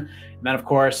 11. And then, of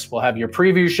course, we'll have your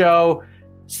preview show.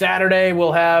 Saturday,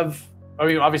 we'll have,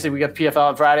 obviously, we got PFL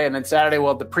on Friday. And then Saturday, we'll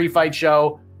have the pre-fight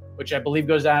show, which I believe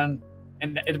goes down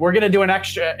and we're going to do an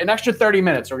extra 30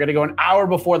 minutes. We're going to go an hour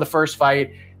before the first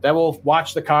fight. Then we'll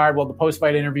watch the card. We'll do the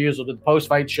post-fight interviews. We'll do the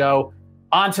post-fight show.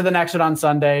 On to the next one on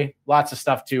Sunday. Lots of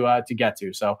stuff to get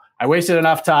to. So I wasted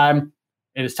enough time.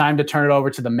 It is time to turn it over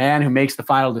to the man who makes the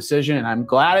final decision, and I'm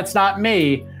glad it's not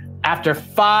me. After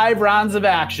 5 rounds of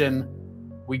action,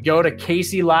 we go to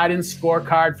Casey Leiden's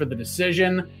scorecard for the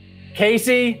decision.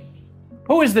 Casey,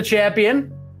 who is the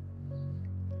champion?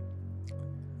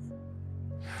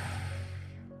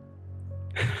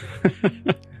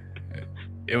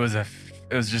 It was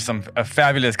just a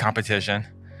fabulous competition,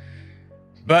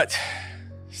 but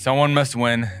someone must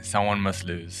win, someone must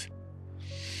lose.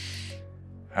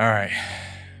 All right.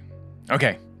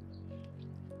 Okay.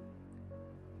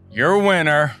 Your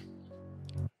winner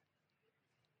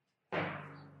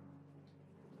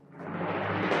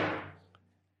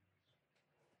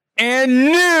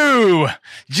and new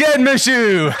Jed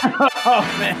Meshew. Oh,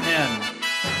 man.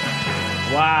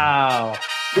 Wow.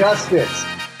 Justice.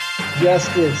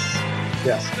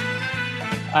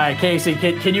 All right, Casey,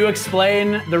 can you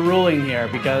explain the ruling here?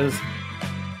 Because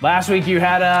last week you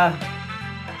had a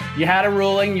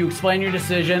ruling. You explained your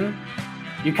decision.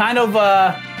 You kind of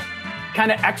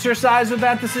exercised with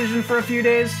that decision for a few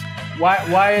days.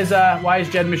 Why is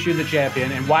Jed Meshew the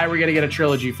champion, and why are we gonna get a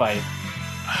trilogy fight?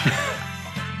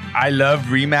 I love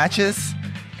rematches,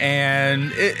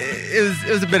 and it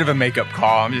was a bit of a makeup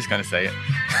call. I'm just gonna say it.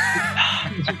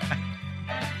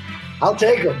 I'll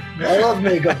take them. I love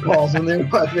makeup calls, and they're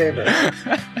my favorite.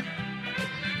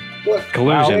 Look,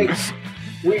 collusion.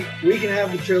 We can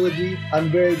have the trilogy.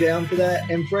 I'm very down for that.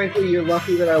 And frankly, you're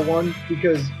lucky that I won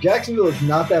because Jacksonville is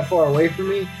not that far away from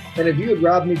me. And if you had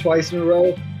robbed me twice in a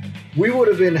row, we would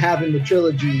have been having the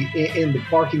trilogy in the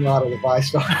parking lot of the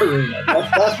VyStar Arena.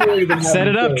 That's really the Set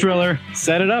it up, Triller.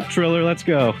 Set it up, Triller. Let's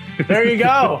go. There you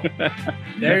go.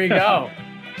 There you go.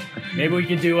 Maybe we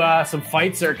could do some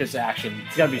fight circus action.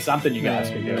 It's got to be something you guys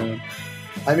can do.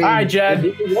 I mean, all right, Jed,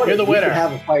 you're the winner. We can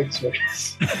have a fight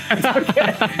circus.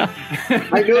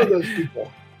 I know those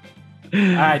people. All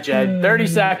right, Jed, 30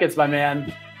 seconds, my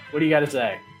man. What do you got to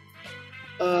say?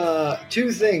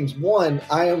 2 things. One,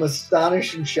 I am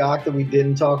astonished and shocked that we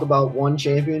didn't talk about one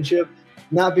championship.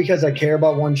 Not because I care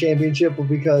about one championship, but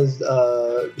because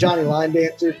Johnny Line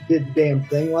Dancer did the damn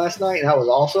thing last night, and that was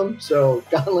awesome. So,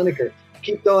 John Lineker,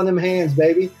 keep throwing them hands,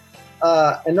 baby.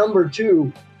 And number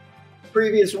 2,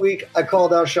 previous week I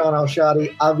called out Sean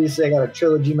Al-Shadi. Obviously, I got a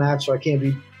trilogy match, so I can't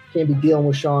be dealing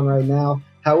with Sean right now.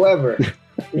 However,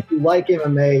 if you like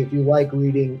MMA, if you like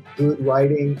reading good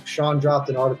writing, Sean dropped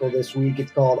an article this week.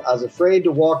 It's called "I was afraid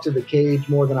to walk to the cage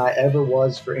more than I ever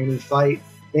was for any fight.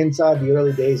 Inside the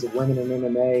early days of women in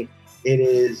MMA." It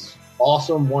is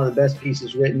awesome. One of the best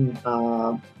pieces written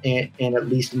in at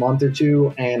least a month or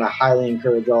two. And I highly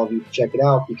encourage all of you to check it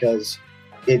out because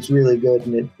it's really good.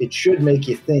 And it should make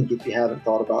you think if you haven't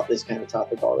thought about this kind of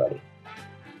topic already.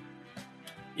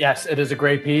 Yes, it is a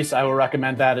great piece. I will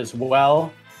recommend that as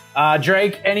well.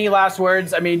 Drake, any last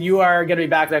words? I mean, you are going to be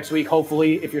back next week,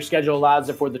 hopefully, if your schedule allows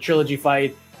it, for the trilogy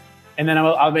fight. And then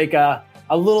I'll make I'll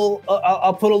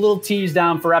put a little tease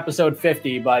down for episode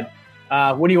 50. But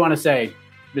what do you want to say,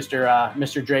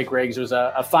 Mr. Drake Riggs? It was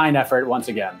a fine effort once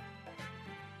again.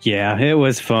 Yeah, it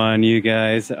was fun, you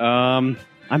guys.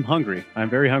 I'm hungry. I'm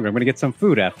very hungry. I'm going to get some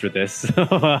food after this.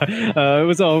 It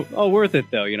was all worth it,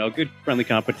 though. You know, good, friendly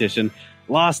competition.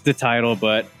 Lost the title,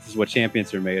 but this is what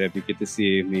champions are made of. You get to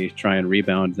see me try and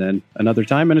rebound then another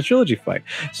time in a trilogy fight.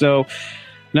 So,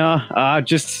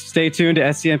 just stay tuned to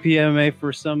SCMP MMA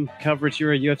for some coverage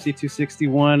here at UFC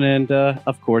 261 and,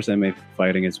 of course, MMA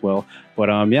fighting as well. But,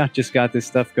 just got this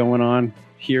stuff going on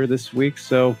here this week.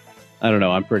 So, I don't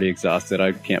know. I'm pretty exhausted.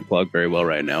 I can't plug very well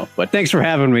right now. But thanks for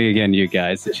having me again, you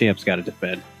guys. The champ's got to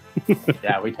defend.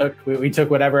 Yeah, we took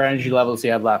whatever energy levels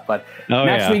you had left. But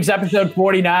next week's episode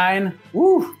 49,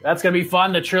 that's going to be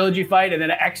fun. The trilogy fight. And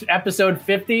then episode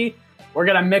 50, we're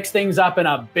going to mix things up in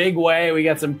a big way. We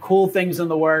got some cool things in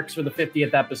the works for the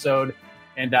 50th episode.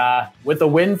 And with a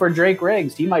win for Drake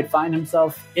Riggs, he might find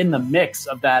himself in the mix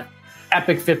of that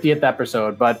epic 50th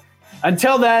episode. But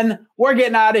until then, we're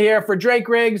getting out of here. For Drake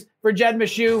Riggs, for Jed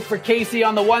Meshew, for Casey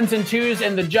on the 1s and 2s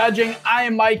and the judging, I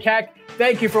am Mike Heck.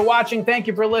 Thank you for watching. Thank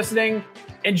you for listening.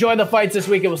 Enjoy the fights this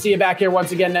week, and we'll see you back here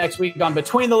once again next week on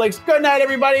Between the Links. Good night,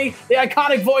 everybody. The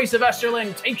iconic voice of Esther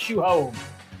Lynn takes you home.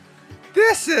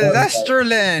 This is Esther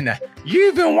Lynn.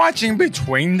 You've been watching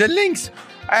Between the Links,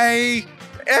 a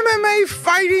MMA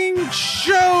fighting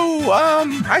show.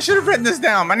 I should have written this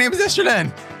down. My name is Esther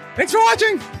Lynn. Thanks for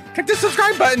watching. Click the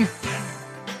subscribe button.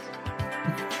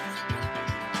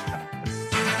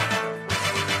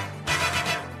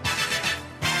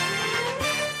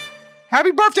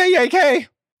 Happy birthday, AK!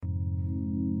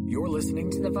 You're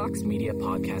listening to the Vox Media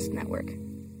Podcast Network.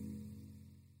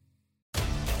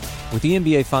 With the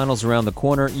NBA Finals around the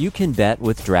corner, you can bet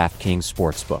with DraftKings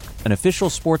Sportsbook, an official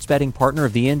sports betting partner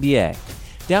of the NBA.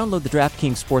 Download the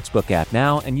DraftKings Sportsbook app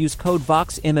now and use code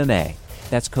VOXMMA.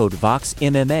 That's code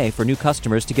VOXMMA for new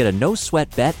customers to get a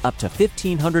no-sweat bet up to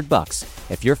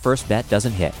 $1,500 if your first bet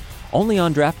doesn't hit. Only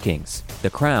on DraftKings. The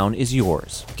crown is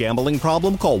yours. Gambling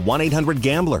problem? Call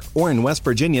 1-800-GAMBLER. Or in West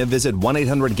Virginia, visit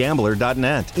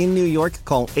 1-800-GAMBLER.net. In New York,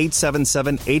 call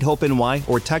 877-8-HOPE-NY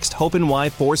or text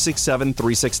HOPE-NY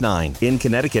 467-369. In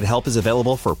Connecticut, help is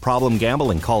available for problem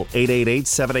gambling. Call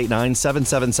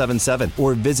 888-789-7777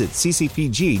 or visit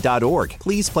ccpg.org.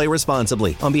 Please play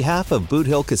responsibly. On behalf of Boot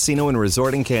Hill Casino and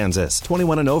Resort in Kansas,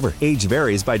 21 and over. Age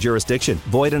varies by jurisdiction.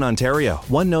 Void in Ontario.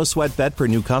 One no-sweat bet per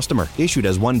new customer. Issued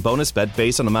as one bonus bet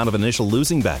based on amount of initial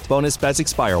losing bet. Bonus bets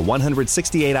expire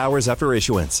 168 hours after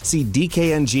issuance. See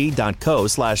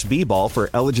dkng.co/bball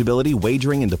for eligibility,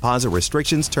 wagering, and deposit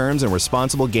restrictions, terms, and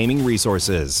responsible gaming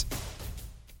resources.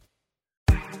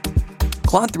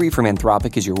 Claude 3 from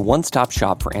Anthropic is your one-stop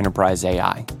shop for enterprise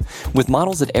AI. With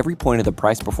models at every point of the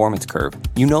price-performance curve,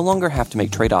 you no longer have to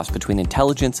make trade-offs between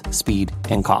intelligence, speed,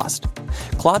 and cost.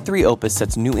 Claude 3 Opus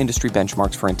sets new industry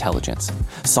benchmarks for intelligence.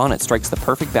 Sonnet strikes the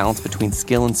perfect balance between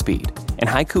skill and speed. And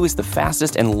Haiku is the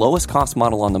fastest and lowest-cost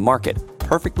model on the market,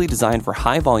 perfectly designed for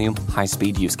high-volume,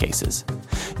 high-speed use cases.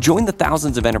 Join the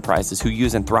thousands of enterprises who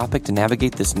use Anthropic to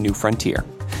navigate this new frontier.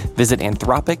 Visit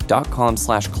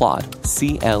anthropic.com/Claude,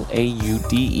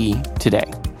 CLAUDE,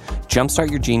 today. Jumpstart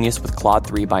your genius with Claude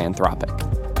 3 by Anthropic.